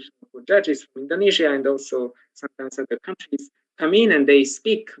constitutional court judges from Indonesia and also sometimes other countries come in and they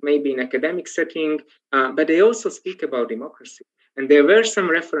speak maybe in academic setting, but they also speak about democracy. And there were some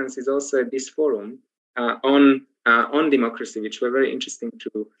references also at this forum on democracy, which were very interesting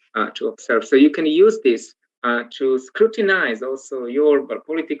to observe. So you can use this to scrutinize also your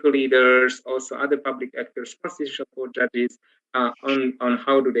political leaders, also other public actors, constitutional court judges, on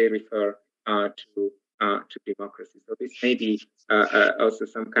how do they refer to democracy. So this may be also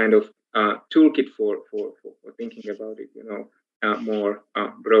some kind of toolkit for thinking about it, more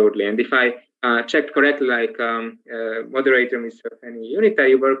broadly. And if I checked correctly, like moderator, Mr. Fenny, Yunita,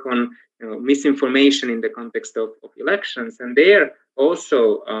 you work on misinformation in the context of elections, and there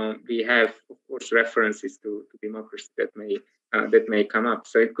also we have, of course, references to democracy that may come up.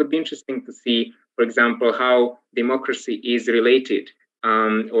 So it could be interesting to see, for example, how democracy is related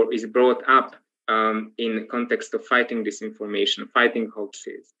or is brought up in the context of fighting disinformation, fighting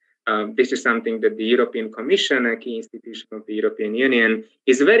hoaxes. This is something that the European Commission, a key institution of the European Union,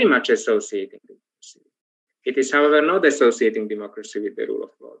 is very much associating with democracy. It is, however, not associating democracy with the rule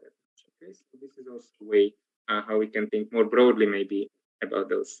of law. Okay? So this is also a way how we can think more broadly, maybe, about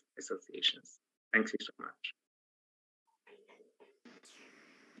those associations. Thanks you so much.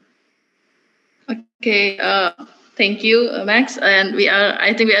 Okay, thank you, Max. And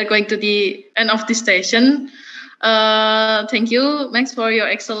I think we are going to the end of this session. Thank you, Max, for your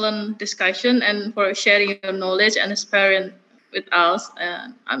excellent discussion and for sharing your knowledge and experience with us.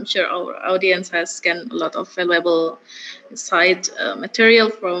 I'm sure our audience has gained a lot of valuable insight material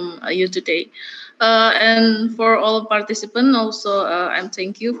from you today. And for all participants, also, and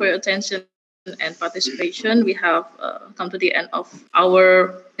thank you for your attention and participation. We have come to the end of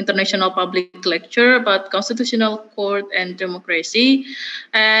our international public lecture about constitutional court and democracy.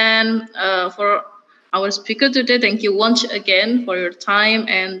 And for our speaker today, thank you once again for your time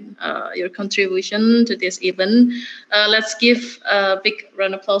and your contribution to this event. Let's give a big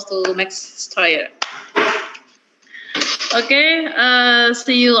round of applause to Max Steuer. Okay,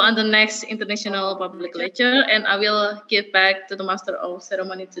 see you on the next international public lecture, and I will give back to the master of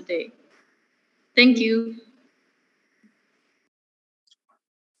ceremony today. Thank you.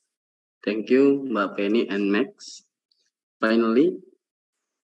 Thank you, Mbak Fenny and Max. Finally,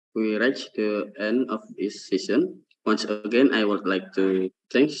 we reach the end of this session. Once again, I would like to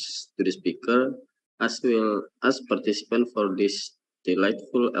thanks to the speaker as well as participants for this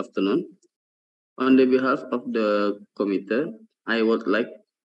delightful afternoon. On the behalf of the committee, I would like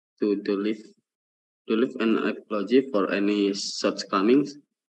to leave an apology for any shortcomings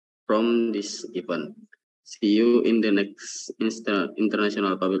from this event. See you in the next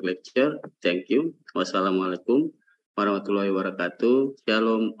international public lecture. Thank you. Wassalamualaikum warahmatullahi wabarakatuh.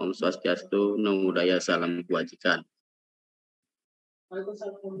 Shalom, Om Swastiastu, Namo Buddhaya, Salam Kebajikan.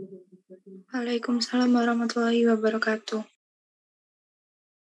 Waalaikumsalam warahmatullahi wabarakatuh.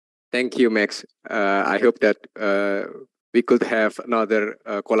 Thank you, Max. I hope that we could have another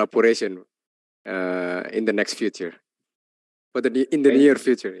collaboration in the next future, but in the near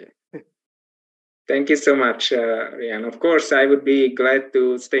future. Yeah. Thank you so much, Rian. Of course, I would be glad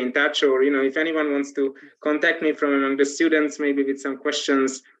to stay in touch, or if anyone wants to contact me from among the students, maybe with some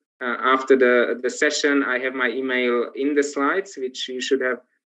questions after the session, I have my email in the slides, which you should have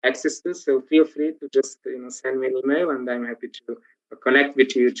access to. So feel free to just send me an email, and I'm happy to connect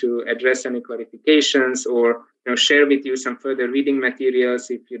with you to address any clarifications or share with you some further reading materials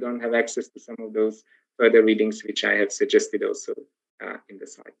if you don't have access to some of those further readings, which I have suggested also in the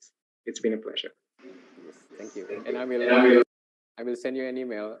slides. It's been a pleasure. Yes, thank you. And I will send you an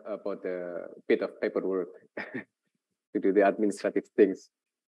email about the bit of paperwork to do the administrative things.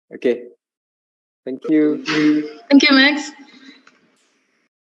 Okay. Thank you. Thank you, Max.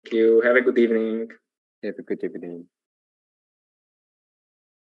 Thank you. Have a good evening. Have a good evening.